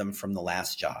remember them from the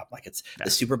last job. Like it's the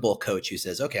Super Bowl coach who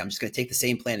says, okay, I'm just going to take the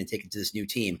same plan and take it to this new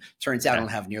team. Turns out I don't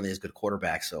have nearly as good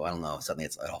quarterback. So I don't know, suddenly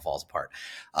it all falls apart.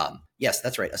 Yes,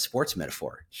 that's right. A sports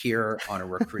metaphor here on a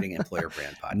recruiting employer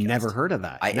brand podcast. Never heard of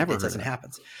that. It doesn't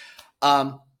happen.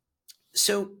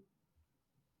 So,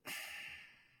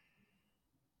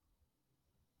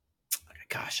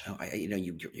 gosh,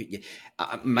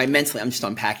 mentally, I'm just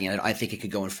unpacking it. I think it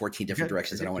could go in 14 different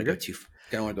directions. I don't want to go too.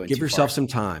 I don't want to go. Give yourself some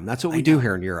time. That's what we do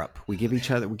here in Europe. We give each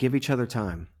other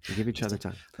time. We give each other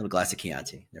time. A little glass of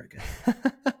Chianti. There we go.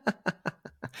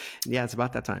 Yeah, it's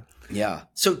about that time. Yeah.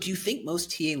 So do you think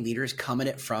most TA leaders come at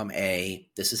it from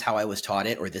this is how I was taught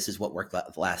it, or this is what worked the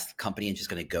last company and just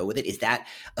going to go with it? Is that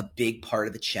a big part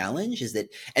of the challenge?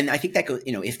 And I think that goes,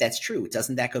 if that's true,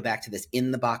 doesn't that go back to this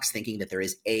in the box thinking that there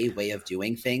is a way of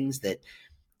doing things that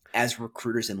as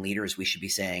recruiters and leaders, we should be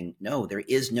saying, no, there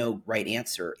is no right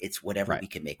answer. It's whatever we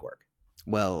can make work.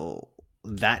 Well,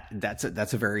 that's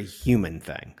a very human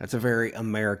thing. That's a very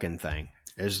American thing.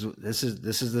 This is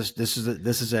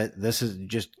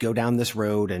just go down this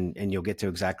road and you'll get to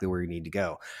exactly where you need to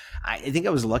go. I think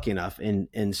I was lucky enough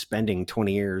in spending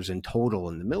 20 years in total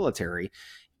in the military,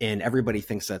 and everybody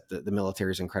thinks that the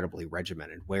military is incredibly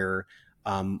regimented, where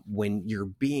when you're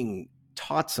being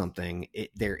taught something,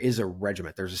 there is a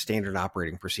regiment, there's a standard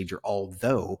operating procedure,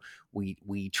 although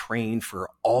we train for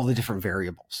all the different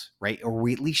variables, right? Or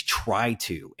we at least try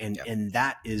to. And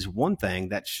that is one thing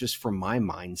that's just from my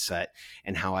mindset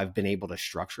and how I've been able to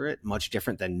structure it, much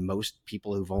different than most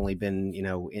people who've only been,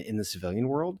 in the civilian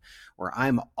world, where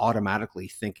I'm automatically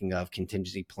thinking of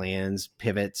contingency plans,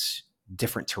 pivots,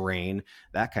 different terrain,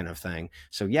 that kind of thing.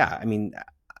 So yeah, I mean,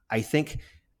 I think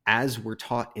as we're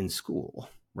taught in school,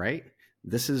 right?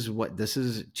 This is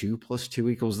 2 +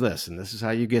 2 = this, and this is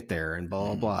how you get there, and blah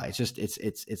blah blah. It's just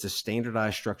it's a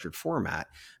standardized, structured format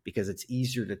because it's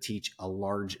easier to teach a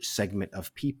large segment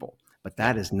of people. But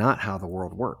that is not how the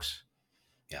world works.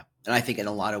 Yeah. And I think in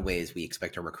a lot of ways we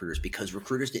expect our recruiters, because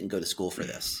recruiters didn't go to school for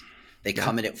this. They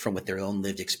come at it from with their own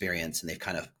lived experience, and they've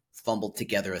kind of fumbled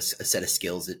together a set of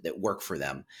skills that work for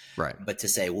them. Right. But to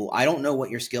say, well, I don't know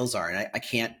what your skills are, and I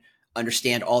can't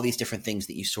understand all these different things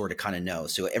that you sort of kind of know.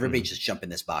 So everybody just jump in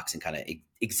this box and kind of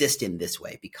exist in this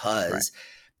way, because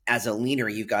as a leader,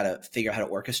 you've got to figure out how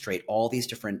to orchestrate all these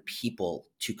different people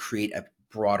to create a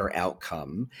broader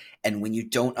outcome. And when you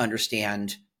don't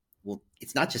understand, well,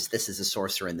 it's not just this is a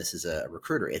sourcer and this is a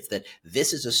recruiter. It's that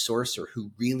this is a sourcer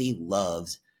who really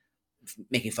loves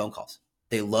making phone calls.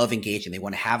 They love engaging. They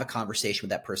want to have a conversation with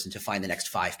that person to find the next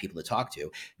 5 people to talk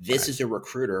to. This is a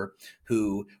recruiter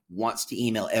who wants to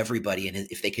email everybody. And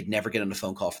if they could never get on a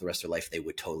phone call for the rest of their life, they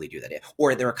would totally do that.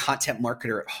 Or they're a content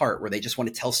marketer at heart, where they just want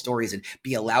to tell stories and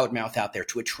be a loudmouth out there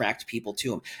to attract people to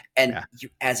them. And you,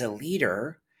 as a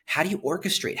leader, how do you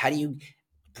orchestrate? How do you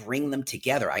bring them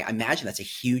together? I imagine that's a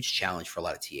huge challenge for a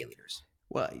lot of TA leaders.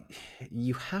 Well,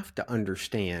 you have to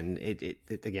understand it.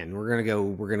 Again, we're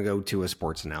gonna go to a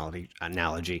sports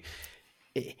analogy.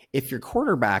 If your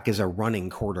quarterback is a running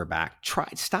quarterback,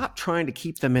 stop trying to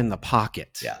keep them in the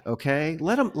pocket. Yeah. Okay.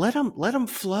 Let them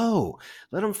flow.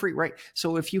 Let them free. Right.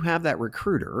 So if you have that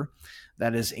recruiter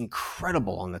that is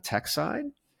incredible on the tech side,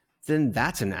 then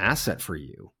that's an asset for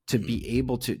you to be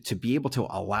able to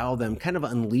allow them, kind of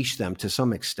unleash them to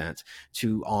some extent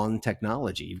to on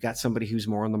technology. You've got somebody who's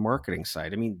more on the marketing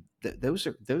side. I mean, those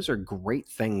are great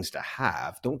things to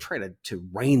have. Don't try to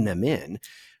rein them in.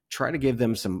 Try to give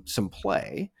them some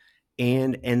play,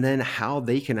 and then how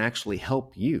they can actually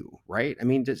help you. Right? I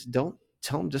mean, just don't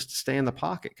tell them just to stay in the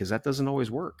pocket, because that doesn't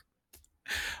always work.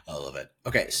 I love it.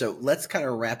 Okay, so let's kind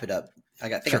of wrap it up. I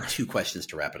got 2 questions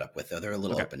to wrap it up with, though. They're a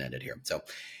little open-ended here. So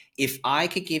if I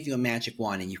could give you a magic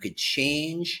wand and you could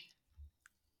change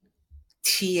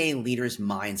TA leaders'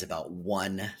 minds about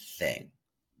one thing,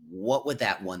 what would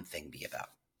that one thing be about?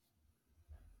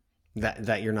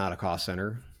 That you're not a cost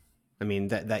center. I mean,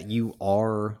 that you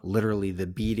are literally the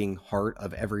beating heart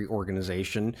of every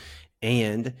organization.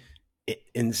 And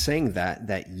in saying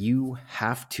that you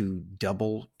have to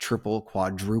double, triple,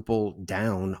 quadruple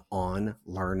down on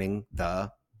learning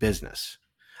the business.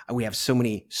 We have so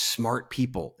many smart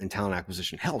people in talent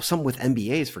acquisition. Hell, some with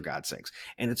MBAs, for God's sakes.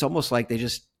 And it's almost like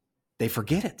they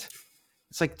forget it.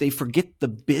 It's like they forget the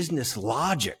business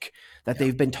logic that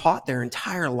they've been taught their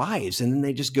entire lives. And then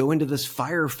they just go into this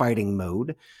firefighting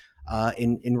mode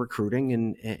in recruiting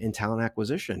and in talent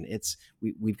acquisition.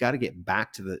 We've got to get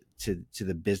back to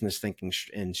the business thinking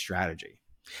and strategy.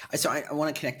 So I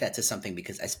want to connect that to something,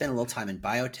 because I spent a little time in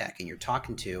biotech, and you're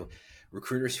talking to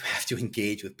recruiters who have to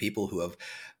engage with people who have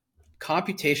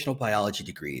computational biology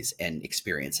degrees and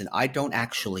experience. And I don't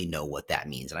actually know what that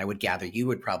means. And I would gather you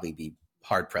would probably be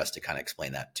hard pressed to kind of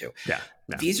explain that too. Yeah.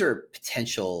 These are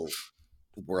potential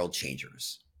world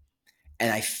changers.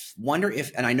 And I wonder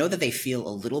if, and I know that they feel a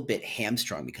little bit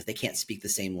hamstrung because they can't speak the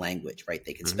same language, right?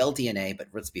 They can spell DNA, but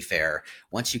let's be fair.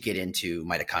 Once you get into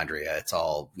mitochondria, it's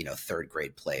all, 3rd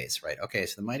grade plays, right? Okay.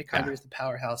 So the mitochondria is the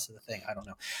powerhouse of the thing. I don't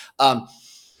know.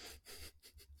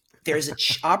 There's an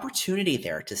opportunity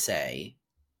there to say,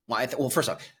 well, first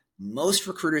off, most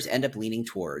recruiters end up leaning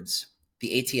towards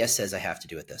the ATS says I have to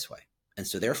do it this way. And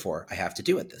so therefore I have to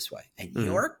do it this way. And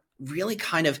you're really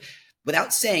kind of,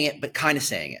 without saying it, but kind of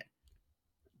saying it,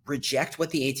 reject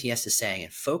what the ATS is saying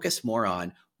and focus more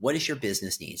on what is your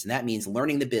business needs. And that means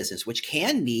learning the business, which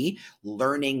can be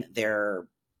learning their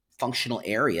functional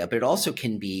area, but it also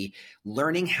can be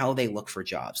learning how they look for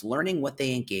jobs, learning what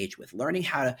they engage with, learning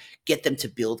how to get them to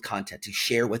build content, to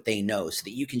share what they know so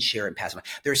that you can share and pass it on.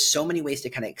 There's so many ways to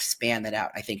kind of expand that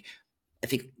out.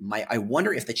 I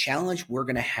wonder if the challenge we're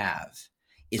going to have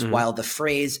is while the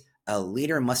phrase a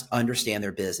leader must understand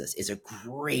their business is a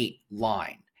great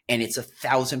line, and it's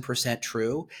 1,000%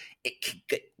 true, it can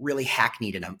get really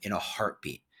hackneyed in a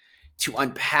heartbeat. To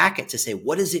unpack it, to say,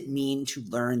 what does it mean to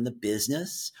learn the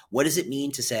business? What does it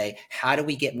mean to say, how do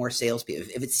we get more salespeople?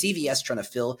 If it's CVS trying to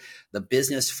fill the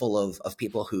business full of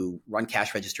people who run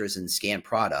cash registers and scan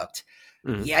product,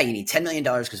 yeah, you need $10 million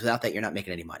because without that, you're not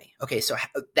making any money. Okay, so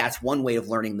that's one way of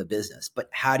learning the business. But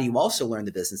how do you also learn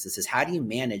the business? This is how do you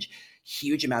manage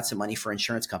huge amounts of money for an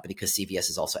insurance company because CVS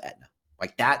is also Aetna?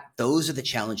 Like that, those are the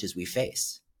challenges we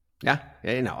face. Yeah,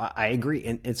 I agree.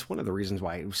 And it's one of the reasons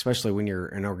why, especially when you're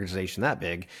an organization that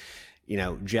big,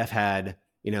 Jeff had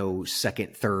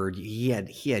second, third. He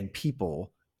had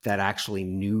people that actually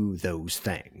knew those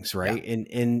things, right? Yeah.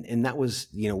 And that was,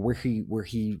 where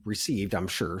he received, I'm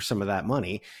sure, some of that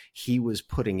money. He was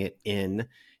putting it in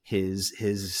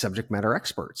his subject matter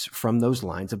experts from those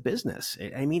lines of business.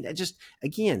 I mean,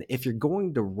 again, if you're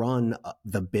going to run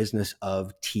the business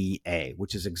of TA,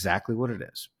 which is exactly what it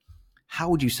is, how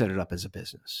would you set it up as a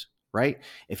business, right?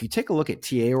 If you take a look at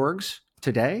TA orgs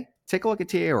today,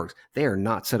 they are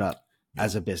not set up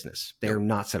as a business. They are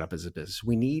not set up as a business.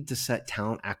 We need to set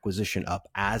talent acquisition up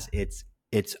as its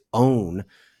own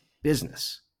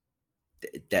business.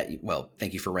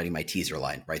 Thank you for writing my teaser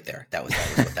line right there. That was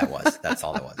what that was. That's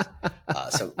all that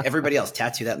was. So everybody else,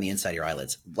 tattoo that on the inside of your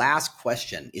eyelids. Last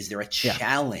question. Is there a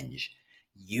challenge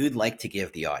you'd like to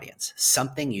give the audience?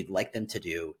 Something you'd like them to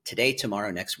do today,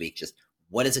 tomorrow, next week? Just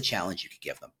what is a challenge you could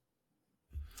give them?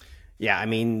 Yeah, I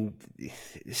mean,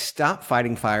 stop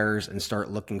fighting fires and start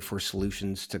looking for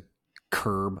solutions to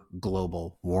curb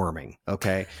global warming.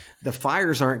 Okay. The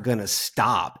fires aren't going to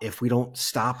stop if we don't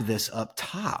stop this up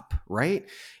top, right?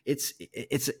 It's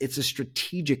a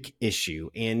strategic issue.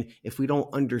 And if we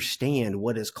don't understand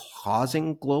what is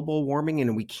causing global warming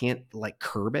and we can't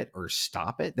curb it or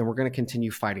stop it, then we're going to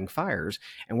continue fighting fires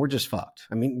and we're just fucked.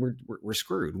 I mean, we're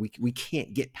screwed. We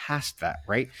can't get past that.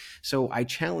 Right. So I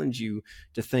challenge you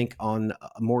to think on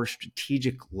a more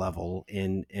strategic level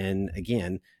and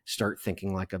again, start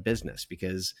thinking like a business,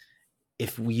 because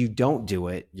if you don't do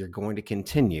it, you're going to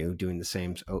continue doing the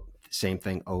same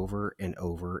thing over and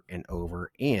over and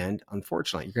over. And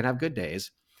unfortunately, you're going to have good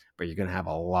days, but you're going to have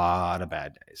a lot of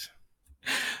bad days.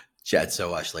 Chad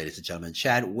Sowash, ladies and gentlemen.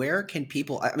 Chad, where can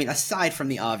people, I mean, aside from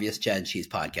the obvious Chad and Cheese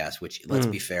podcast, which let's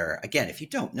be fair, again, if you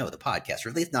don't know the podcast, or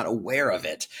at least not aware of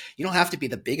it, you don't have to be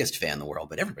the biggest fan in the world,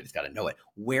 but everybody's got to know it.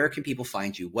 Where can people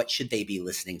find you? What should they be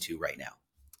listening to right now?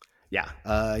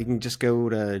 Yeah, you can just go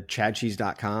to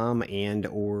chadcheese.com and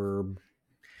or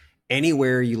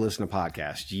anywhere you listen to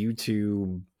podcasts,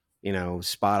 YouTube,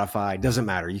 Spotify, doesn't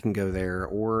matter. You can go there.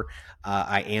 Or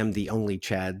I am the only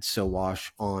Chad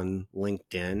Sowash on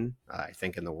LinkedIn, I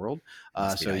think, in the world.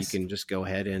 So nice. You can just go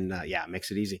ahead and, it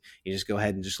makes it easy. You just go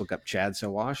ahead and just look up Chad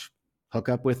Sowash, hook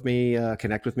up with me,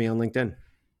 connect with me on LinkedIn.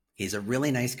 He's a really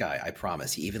nice guy, I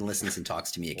promise. He even listens and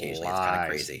talks to me occasionally. Lies. It's kind of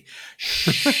crazy.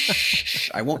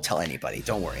 Shh. I won't tell anybody.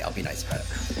 Don't worry. I'll be nice about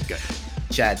it. Good.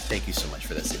 Chad, thank you so much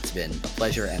for this. It's been a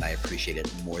pleasure, and I appreciate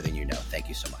it more than you know. Thank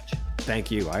you so much.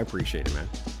 Thank you. I appreciate it, man.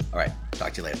 All right.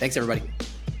 Talk to you later. Thanks, everybody.